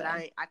must-haves that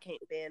I can't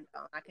bend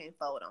on. I can't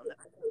fold on them.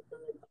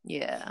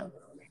 Yeah.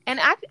 And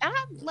I'm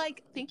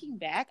like thinking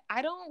back,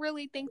 I don't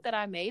really think that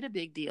I made a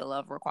big deal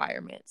of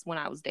requirements when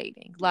I was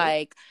dating.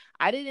 Like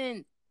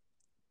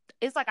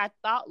it's like I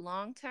thought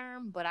long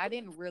term, but I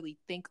didn't really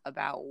think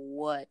about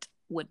what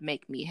would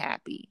make me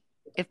happy,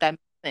 if that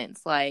makes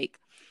sense. Like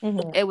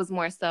it was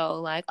more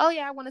so like, oh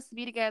yeah, I want us to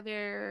be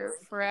together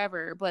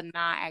forever, but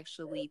not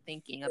actually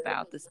thinking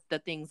about the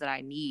things that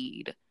I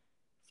need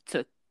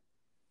to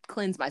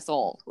cleanse my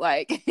soul.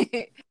 Like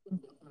I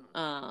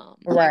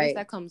guess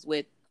that comes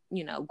with,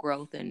 you know,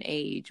 growth and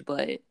age,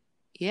 but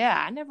yeah,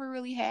 I never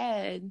really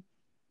had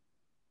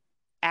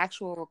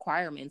actual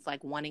requirements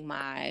like wanting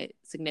my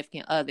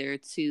significant other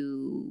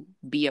to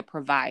be a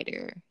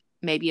provider.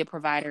 Maybe a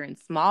provider in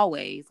small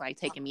ways, like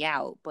taking me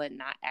out, but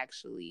not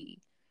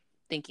actually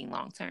thinking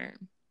long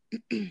term.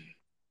 It's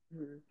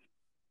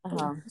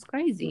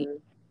crazy.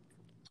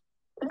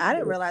 I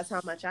didn't realize how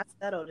much I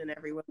settled in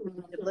every way.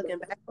 Looking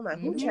back, I'm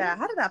like, child,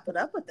 how did I put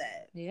up with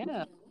that?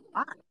 Yeah.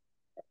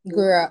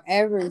 Girl,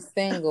 every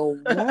single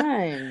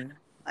one.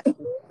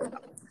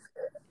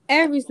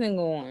 Every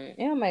single one. It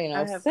don't make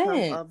no sense. I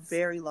have come a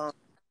very long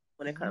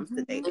when it comes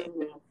to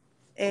dating.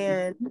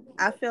 And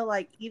I feel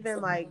like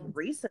even like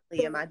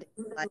recently in my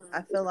life,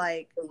 I feel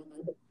like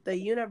the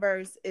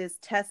universe is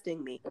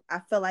testing me. I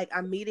feel like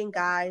I'm meeting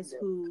guys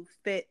who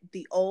fit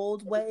the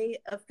old way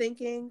of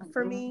thinking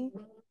for me.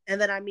 And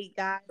then I meet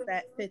guys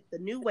that fit the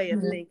new way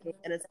of thinking.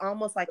 And it's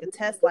almost like a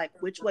test, like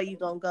which way you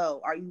gonna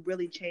go? Are you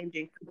really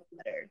changing for the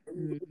better?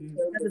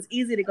 Because it's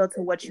easy to go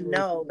to what you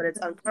know, but it's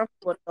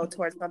uncomfortable to go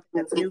towards something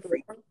that's new for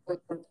you.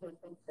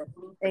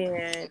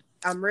 And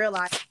I'm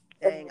realizing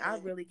I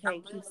really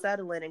can't keep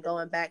settling and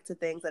going back to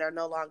things that are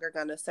no longer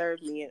gonna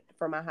serve me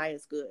for my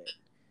highest good.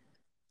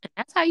 And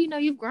that's how you know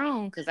you've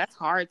grown, because that's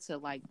hard to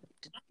like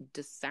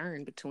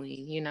discern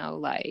between, you know,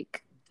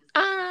 like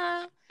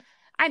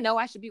I know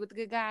I should be with the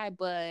good guy,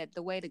 but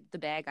the way the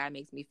bad guy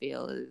makes me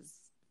feel is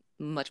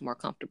much more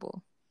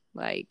comfortable.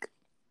 Like,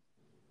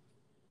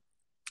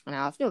 and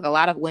I feel like a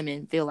lot of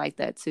women feel like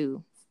that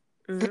too.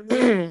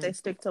 They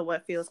stick to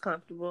what feels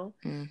comfortable,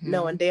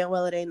 knowing damn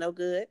well it ain't no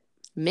good.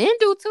 Men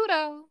do too,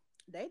 though.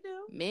 They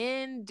do.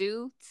 Men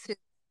do too.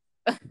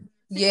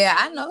 Yeah,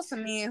 I know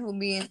some men who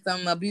be in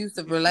some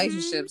abusive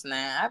relationships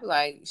now. I be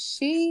like,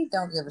 she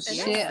don't give a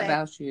shit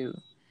about you,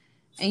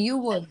 and you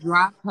will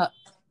drop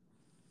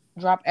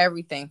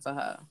everything for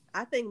her.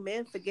 I think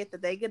men forget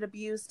that they get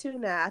abused too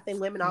now. I think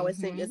women always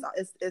think it's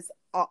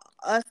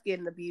us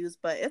getting abused,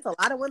 but it's a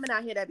lot of women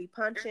out here that be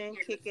punching,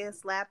 kicking,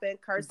 slapping,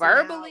 cursing,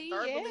 verbally,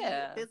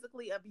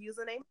 physically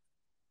abusing them.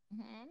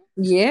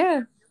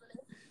 Yeah.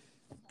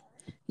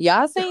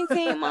 Y'all seen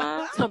Teen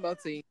Mom? Talking about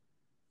Teen.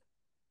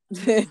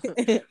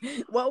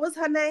 What was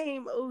her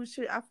name? Oh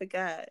shoot, I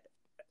forgot.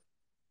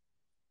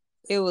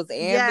 It was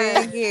Amber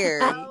and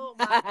Gary. Oh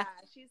my God,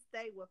 she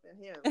stayed with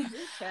him.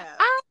 Good child.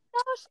 I know,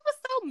 she was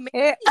so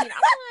mean. I'm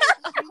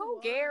like, oh,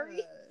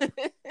 Gary. He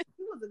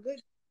was a good.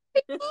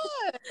 He was.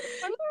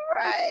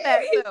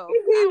 Right. He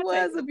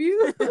was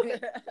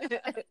abusive.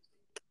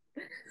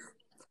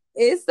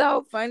 It's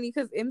so funny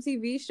because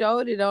MTV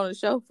showed it on the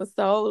show for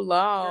so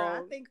long.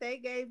 Girl, I think they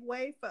gave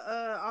way for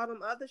all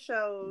them other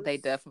shows. They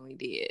definitely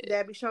did.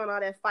 That be showing all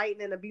that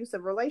fighting and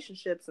abusive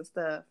relationships and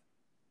stuff.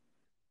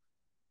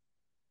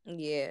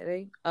 Yeah,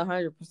 they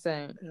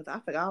 100%. I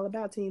forgot all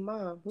about Teen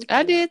Mom.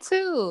 I did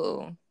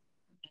too.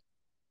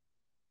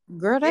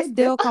 Girl, that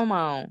still come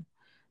on.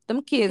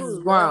 Them kids is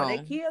grown.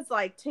 They kids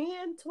like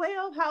 10,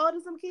 12. How old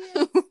is them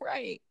kids?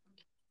 Right.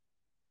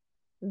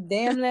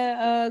 Damn,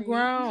 that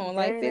grown,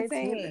 like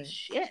 15.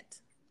 Shit,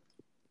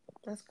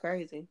 that's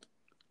crazy.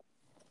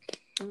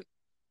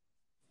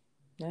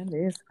 That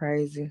is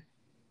crazy.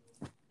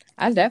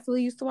 I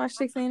definitely used to watch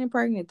 16 and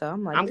Pregnant though.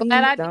 I'm like, I'm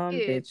glad I dumb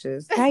did.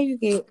 bitches. How you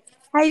get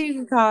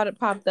caught it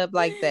popped up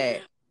like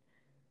that?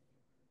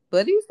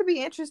 But it used to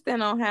be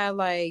interesting on how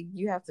like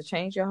you have to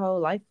change your whole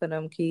life for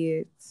them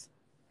kids.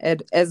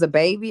 As a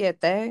baby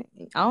at that,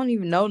 I don't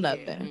even know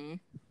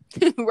nothing.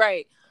 Yeah.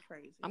 Right.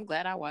 Crazy. I'm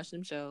glad I watched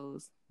them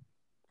shows.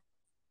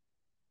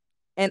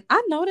 And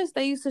I noticed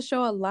they used to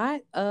show a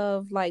lot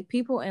of like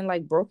people in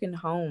like broken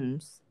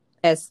homes.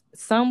 As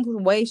some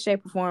way,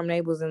 shape, or form,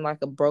 they was in like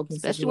a broken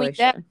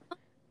situation.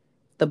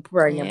 The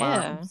pregnant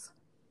moms.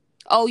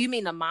 Oh, you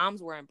mean the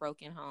moms were in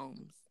broken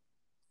homes?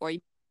 Or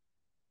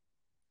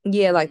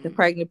yeah, like the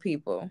pregnant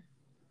people.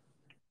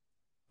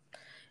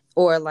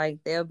 Or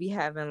like they'll be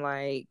having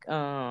like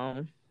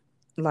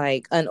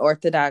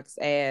unorthodox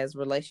as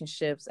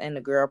relationships and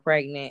the girl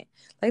pregnant.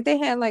 Like they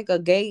had like a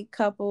gay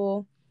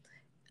couple,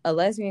 a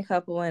lesbian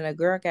couple, and a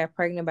girl got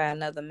pregnant by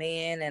another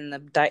man, and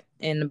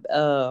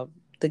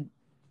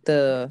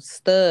the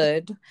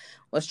stud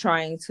was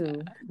trying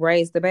to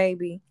raise the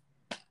baby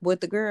with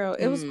the girl.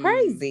 It was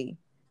crazy.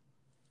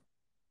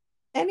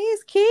 And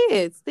these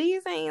kids,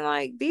 these ain't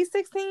like these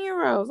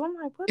 16-year-olds. I'm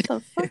like, what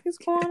the fuck is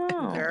going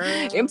on? Girl.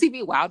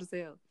 MTV wild as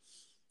hell.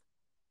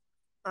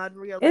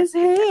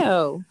 Unrealistic as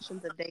hell.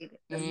 Of dating.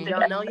 You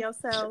don't know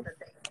yourself.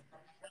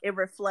 It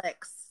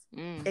reflects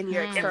in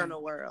your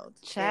external world.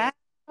 Chat.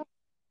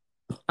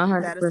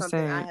 100%. That is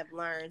something I have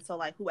learned. So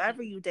like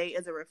whoever you date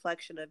is a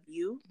reflection of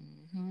you.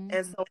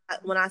 And so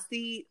when I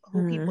see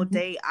who people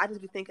date, I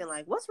just be thinking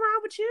like, what's wrong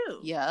with you?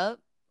 Yep.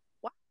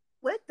 Why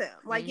with them?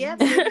 Like, yeah,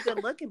 they may be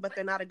good looking, but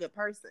they're not a good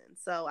person.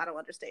 So I don't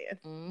understand.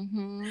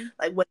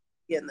 Like what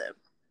in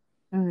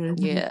them.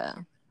 Yeah.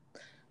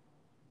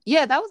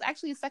 Yeah, that was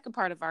actually the second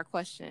part of our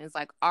question. Is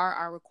like, are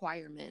our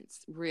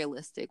requirements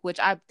realistic? Which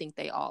I think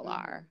they all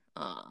are.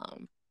 I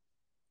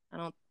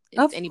don't.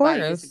 If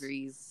anybody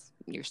disagrees,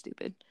 you're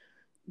stupid.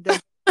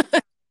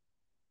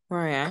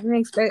 Right.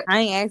 I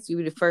ain't asked you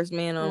to be the first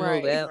man on the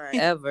move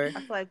ever. I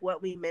feel like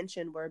what we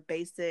mentioned were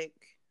basic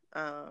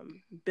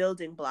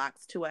building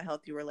blocks to a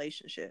healthy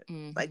relationship.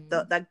 Like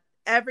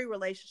every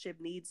relationship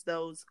needs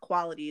those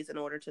qualities in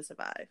order to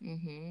survive.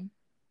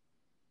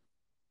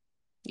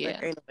 Yeah,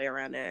 like, ain't no way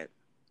around that.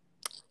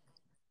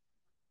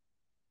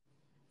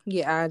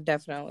 Yeah, I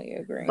definitely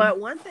agree. But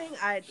one thing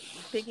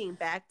thinking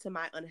back to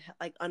my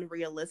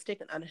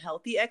unrealistic and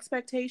unhealthy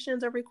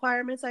expectations or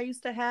requirements I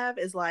used to have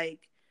is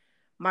like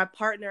my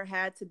partner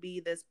had to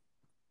be this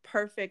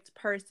perfect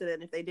person,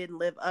 and if they didn't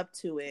live up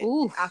to it,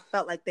 I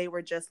felt like they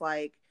were just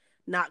like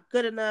not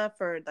good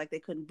enough, or like they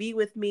couldn't be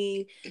with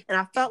me, and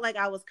I felt like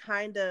I was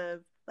kind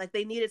of like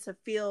they needed to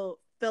fill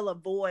a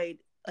void,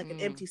 like an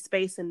empty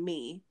space in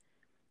me.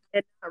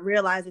 And not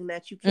realizing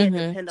that you can't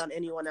depend on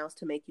anyone else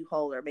to make you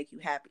whole or make you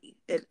happy.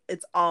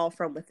 It's all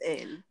from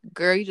within.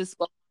 Girl, you just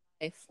spoke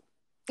life.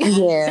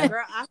 Yeah.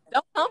 Girl,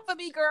 don't come for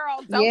me, girl.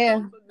 Don't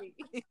come for me.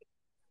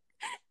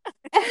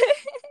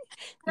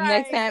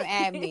 Next time,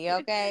 add me,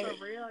 okay?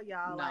 For real,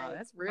 y'all. No, like,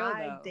 that's real.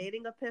 My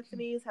dating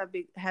epiphanies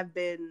have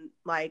been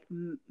like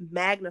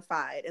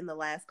magnified in the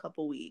last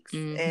couple weeks,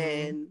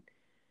 and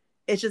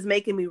it's just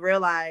making me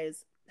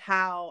realize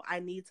how I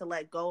need to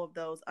let go of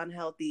those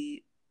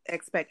unhealthy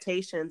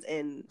expectations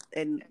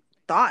and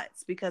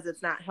thoughts, because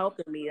it's not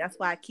helping me. That's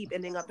why I keep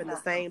ending up in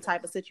the same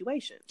type of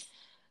situation.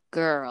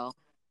 Girl,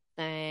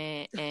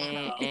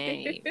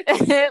 literally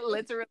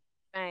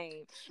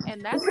same.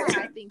 And that's why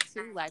I think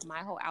too, like my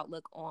whole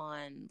outlook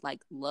on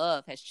like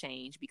love has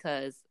changed,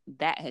 because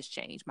that has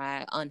changed.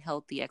 My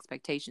unhealthy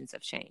expectations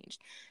have changed,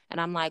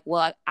 and I'm like,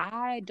 well,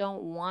 I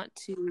don't want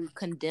to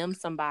condemn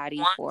somebody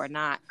for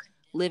not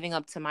living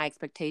up to my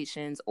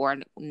expectations, or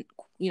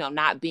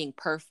not being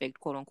perfect,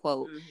 quote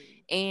unquote.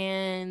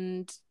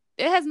 And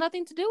it has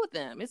nothing to do with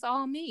them. It's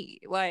all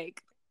me.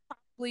 Like,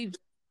 probably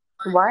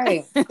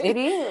right. It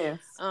is.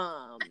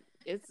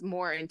 It's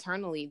more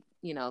internally,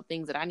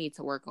 things that I need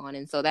to work on.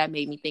 And so that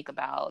made me think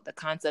about the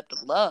concept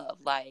of love.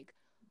 Like,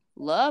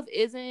 love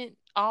isn't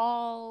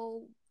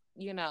all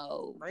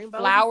rainbows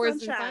flowers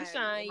and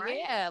sunshine. Right?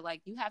 Yeah,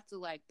 like you have to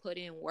like put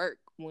in work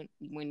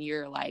when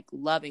you're like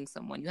loving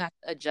someone. You have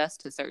to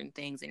adjust to certain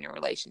things in your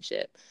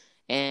relationship,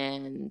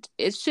 and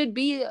it should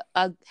be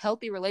a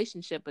healthy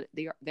relationship, but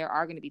there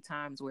are going to be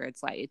times where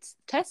it's like it's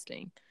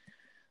testing.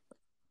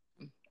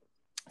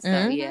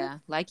 So yeah,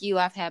 like you,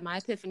 I've had my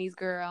epiphanies,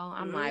 girl.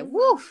 I'm like,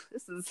 woof,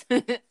 this is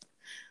it's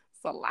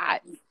a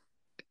lot.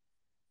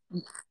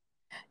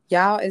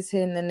 Y'all is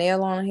hitting the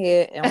nail on the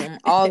head on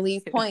all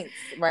these points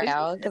right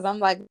now, because I'm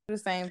like the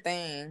same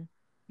thing.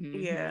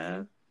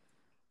 Yeah.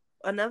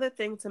 Another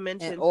thing to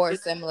mention, or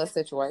similar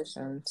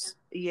situations.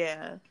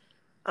 Yeah.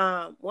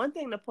 One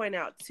thing to point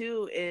out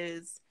too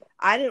is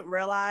I didn't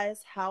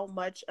realize how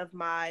much of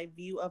my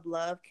view of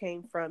love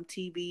came from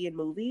TV and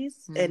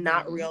movies and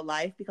not real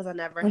life, because I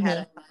never had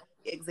an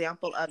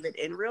example of it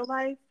in real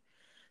life.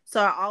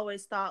 So I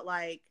always thought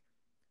like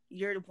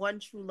your one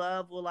true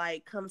love will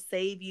like come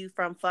save you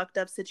from fucked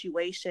up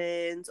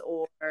situations,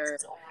 or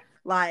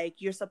like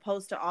you're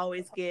supposed to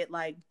always get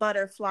like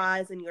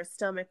butterflies in your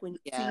stomach when you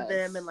see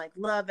them, and like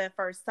love at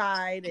first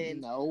sight.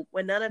 And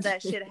when none of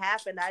that shit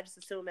happened, I just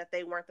assumed that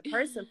they weren't the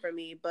person for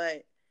me.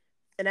 But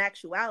in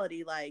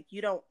actuality, like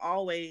you don't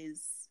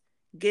always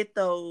get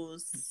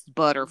those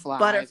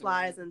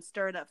butterflies and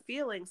stirred up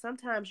feelings.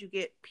 Sometimes you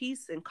get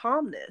peace and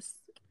calmness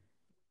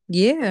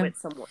with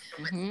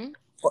someone.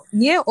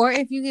 Yeah, or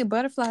if you get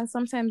butterflies,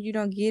 sometimes you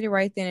don't get it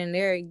right then and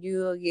there.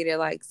 You'll get it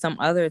like some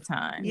other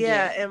time.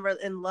 Yeah.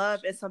 And love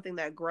is something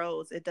that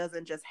grows. It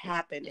doesn't just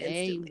happen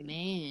instantly.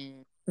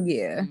 Amen.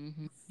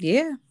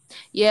 Yeah.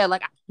 Yeah,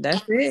 like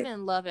that's it.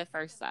 In love at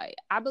first sight,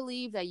 I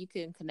believe that you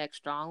can connect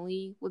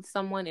strongly with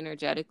someone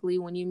energetically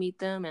when you meet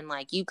them, and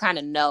like you kind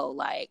of know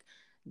like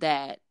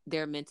that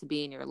they're meant to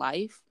be in your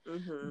life.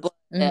 But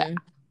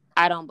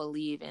I don't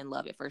believe in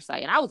love at first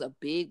sight, and I was a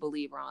big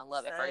believer on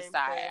love at first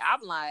sight.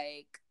 I'm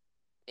like,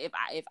 if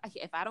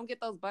I don't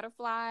get those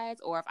butterflies,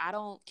 or if I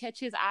don't catch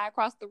his eye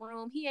across the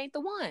room, he ain't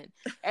the one.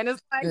 And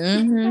it's like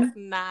that's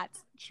not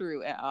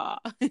true at all.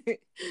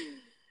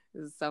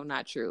 It's so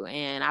not true,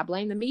 and I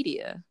blame the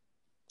media.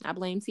 I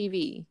blame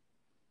TV.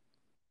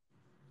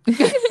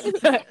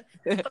 I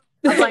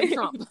blame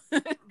Trump.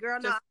 Girl,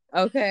 no.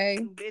 Okay.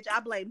 Bitch, I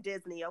blame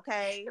Disney,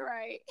 okay?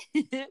 Right.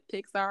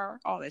 Pixar,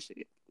 all that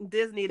shit.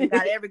 Disney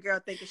got every girl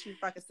thinking she's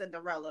fucking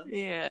Cinderella.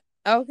 Yeah.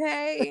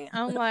 Okay.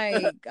 I'm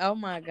like, oh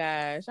my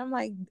gosh. I'm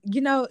like,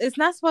 it's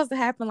not supposed to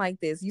happen like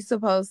this. You're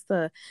supposed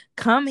to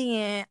come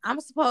in. I'm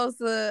supposed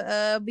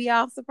to be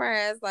all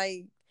surprised.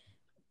 Like,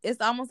 it's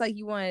almost like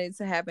you want it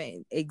to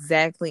happen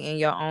exactly in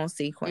your own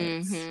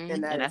sequence.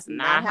 And that's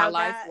not how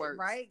life works.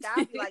 Right?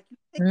 God be like, you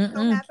think it's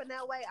going to happen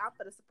that way? I'm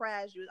going to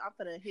surprise you. I'm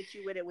going to hit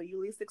you with it when you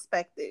least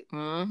expect it.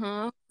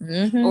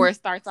 Or it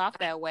starts off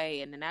that way,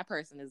 and then that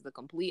person is the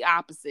complete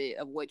opposite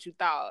of what you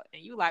thought.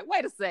 And you like,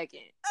 wait a second.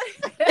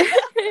 Well,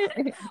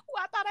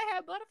 I thought I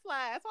had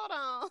butterflies. Hold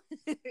on.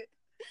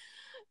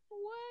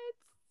 What?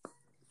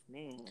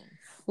 Man.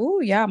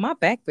 Ooh, y'all, my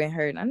back been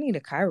hurting. I need a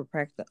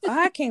chiropractor.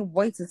 I can't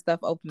wait till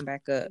stuff open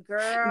back up.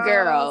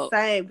 Girl,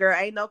 same. Girl,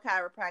 ain't no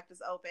chiropractors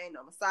open, ain't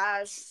no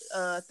massage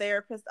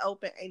therapist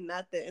open, ain't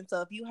nothing. And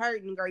so if you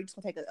hurting, girl, you just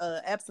gonna take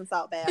a Epsom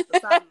salt bath or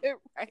something.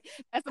 Right.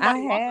 That's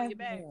somebody walk on your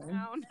back.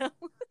 I don't know.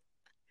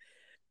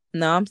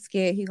 No, I'm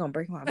scared he gonna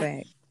break my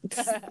back. He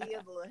is a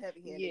little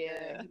heavy-handed.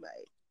 Yeah,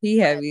 he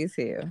heavy as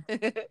hell.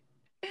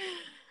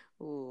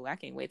 Ooh, I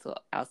can't wait till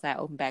outside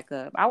open back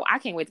up. I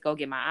can't wait to go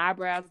get my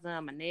eyebrows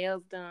done, my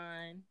nails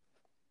done.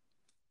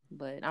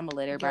 But I'm gonna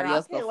let everybody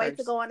else go first. I can't wait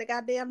to go on the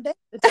goddamn date.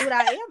 The dude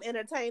I am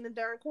entertaining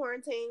during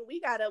quarantine.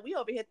 We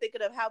over here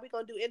thinking of how we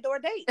gonna do indoor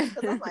dates.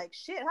 Because I'm like,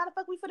 shit, how the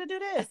fuck we finna do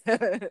this?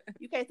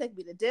 You can't take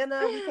me to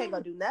dinner. We can't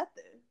go do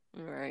nothing.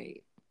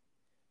 Right.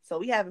 So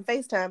we having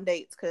FaceTime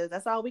dates because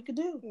that's all we could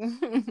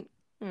do.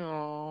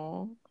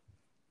 Oh,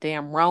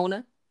 damn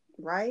Rona.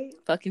 Right.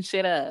 Fucking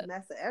shit up.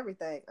 Messing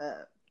everything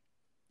up.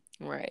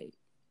 Right.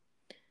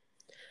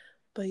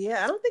 But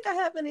yeah, I don't think I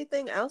have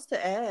anything else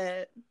to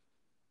add.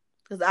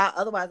 Because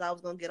otherwise I was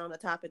going to get on the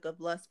topic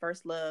of lust,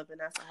 first love, and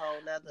that's a whole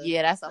nother.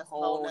 Yeah, that's a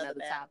whole nother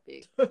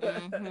topic.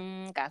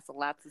 Got a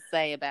lot to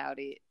say about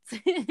it.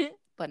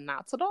 But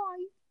not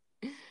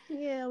today.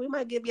 Yeah, we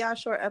might give y'all a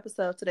short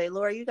episode today.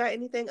 Lori, you got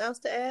anything else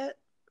to add?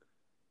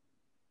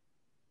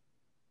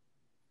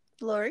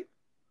 Lori?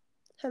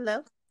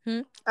 Hello?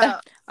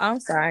 I'm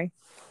sorry.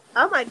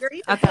 Oh my girl,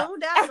 you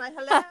tuned out. I'm like,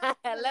 hello.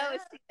 Hello.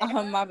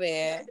 Oh, my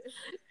bad.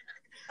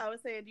 I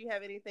was saying, do you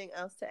have anything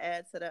else to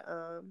add to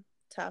the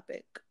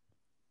topic?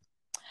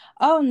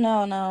 Oh,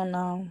 no.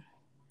 No,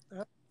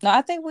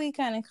 I think we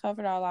kind of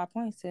covered all our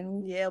points,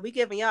 didn't we? Yeah, we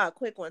giving y'all a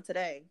quick one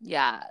today.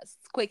 Yes,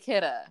 quick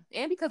hitter.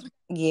 And because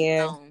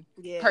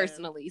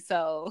personally,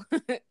 so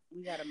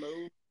we gotta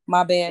move.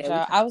 My bad,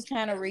 y'all. I was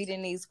kind of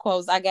reading these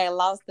quotes. I got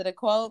lost in the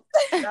quote.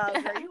 Oh,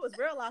 girl, you was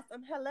real lost.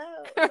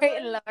 Hello.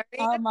 Lori.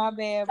 Oh, my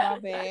bad.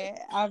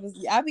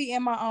 I be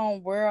in my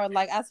own world.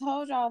 Like I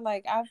told y'all,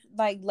 like I've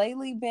like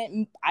lately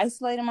been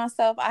isolating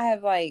myself. I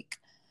have like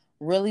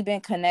really been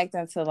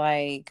connecting to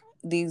like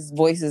these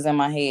voices in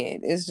my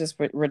head. It's just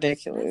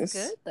ridiculous.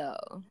 That's good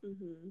though.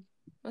 Mm-hmm.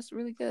 That's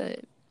really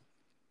good.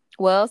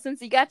 Well, since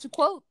you got your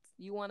quotes,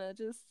 you want to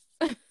just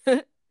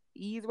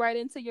ease right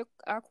into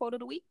our quote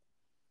of the week?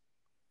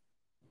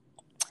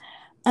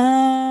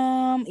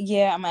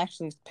 Yeah, I'm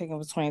actually picking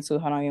between two.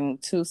 Hold on, give me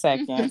 2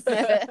 seconds.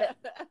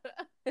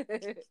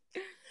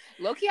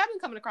 Low-key, I've been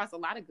coming across a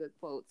lot of good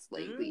quotes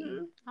lately.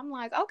 I'm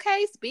like,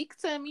 okay, speak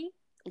to me.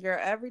 Girl,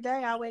 every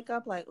day I wake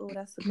up like, oh,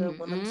 that's a good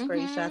one. Let me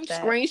screenshot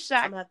that. Screenshot.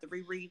 I'm gonna have to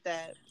reread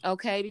that.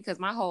 Okay, because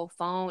my whole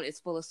phone is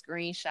full of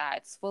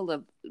screenshots, full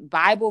of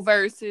Bible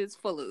verses,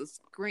 full of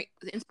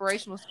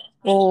inspirational.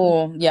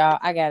 Oh, y'all,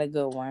 I got a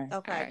good one.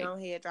 Okay, Alright. go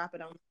ahead, drop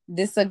it on.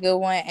 This is a good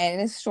one,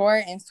 and it's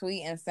short and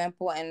sweet and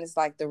simple, and it's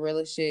like the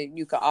realest shit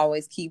you can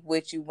always keep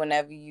with you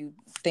whenever you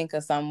think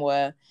of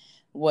somewhere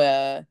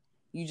where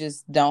you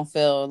just don't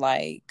feel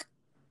like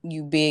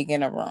you big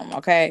in a room,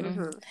 okay?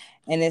 Mhm.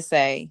 And it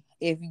say,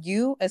 if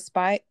you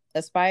aspire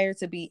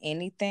to be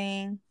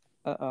anything,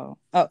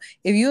 if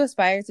you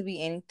aspire to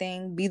be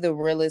anything, be the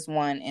realest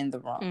one in the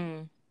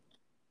room.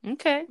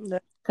 Okay.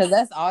 Because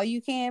that's all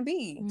you can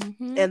be.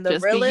 And the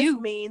Just be realest you.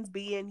 means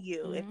being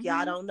you. If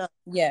y'all don't know,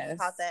 Yes.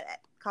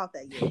 caught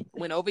that yet.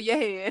 Went over your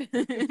head.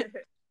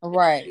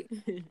 Right.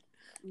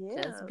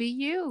 Yeah. Just be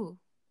you.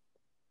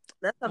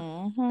 That's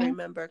something to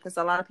remember, because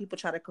a lot of people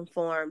try to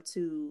conform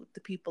to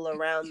the people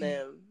around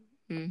them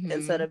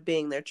instead of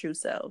being their true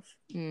self.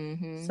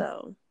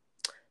 So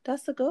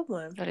that's a good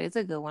one. That is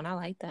a good one. I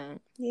like that.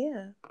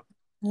 Yeah.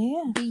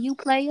 Yeah. Be you,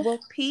 player. Well,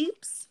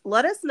 peeps,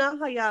 let us know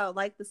how y'all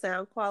like the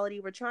sound quality.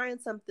 We're trying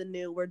something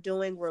new. We're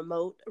doing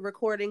remote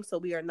recording, so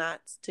we are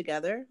not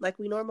together like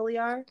we normally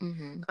are.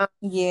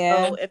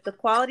 Yeah. So if the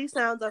quality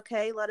sounds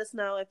okay, let us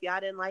know. If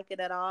y'all didn't like it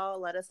at all,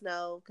 let us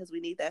know, because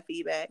we need that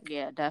feedback.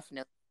 Yeah,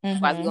 definitely.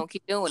 Why we gonna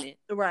keep doing it?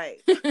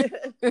 Right.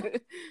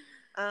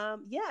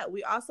 Yeah,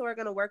 we also are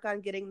gonna work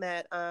on getting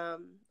that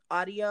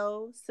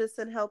audio Sis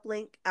and Help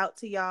link out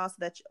to y'all, so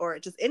that or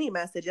just any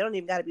message. It don't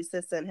even gotta be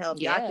Sis and Help.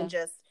 Yeah. Y'all can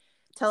just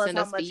tell Send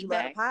us how us much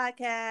feedback. you love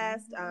the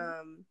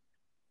podcast.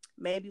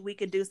 Maybe we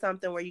could do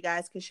something where you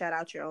guys can shout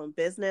out your own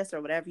business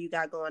or whatever you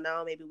got going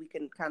on. Maybe we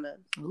can kind of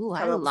come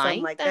up with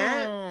something like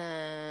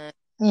that.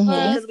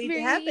 Because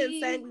we have been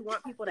saying we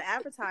want people to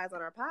advertise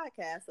on our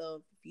podcast.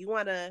 So if you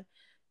want to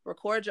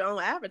record your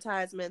own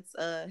advertisements,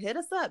 hit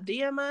us up,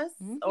 DM us,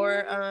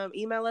 or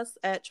email us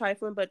at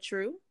Trifling But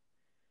True.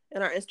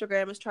 And our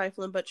Instagram is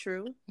Trifling But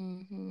True.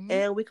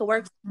 And we can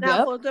work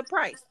out for a good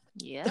price.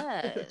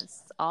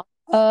 Yes. Of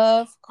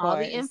course. All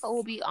the info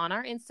will be on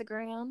our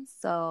Instagram.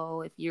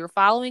 So if you're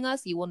following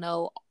us, you will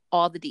know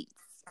all the deets.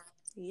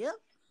 Yep.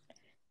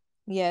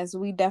 Yes,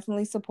 we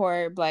definitely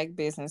support Black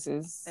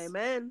businesses.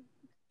 Amen.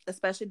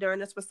 Especially during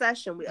this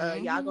recession, we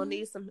y'all gonna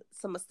need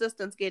some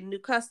assistance getting new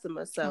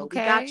customers. So we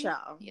got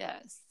y'all.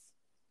 Yes.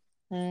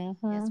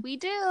 Yes, we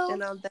do.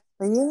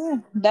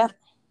 And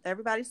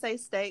everybody say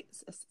stay.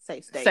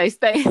 Stay. Stay.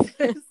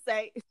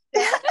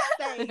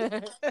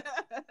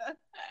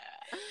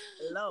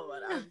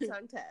 Lord, I'm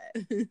tongue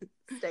tied.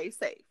 Stay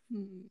safe.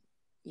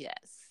 Yes.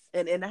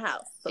 And in the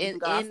house. So we can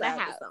go outside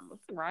the house.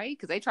 Right?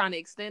 Because they trying to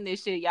extend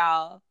this shit,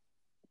 y'all.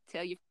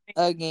 Tell your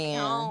friends. Again.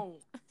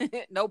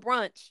 No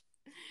brunch.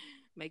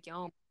 Make your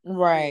own.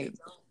 Right.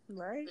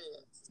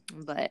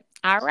 But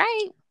all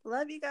right.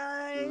 Love you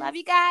guys. Love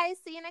you guys.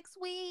 See you next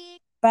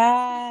week.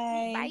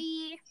 Bye.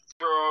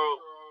 Bye.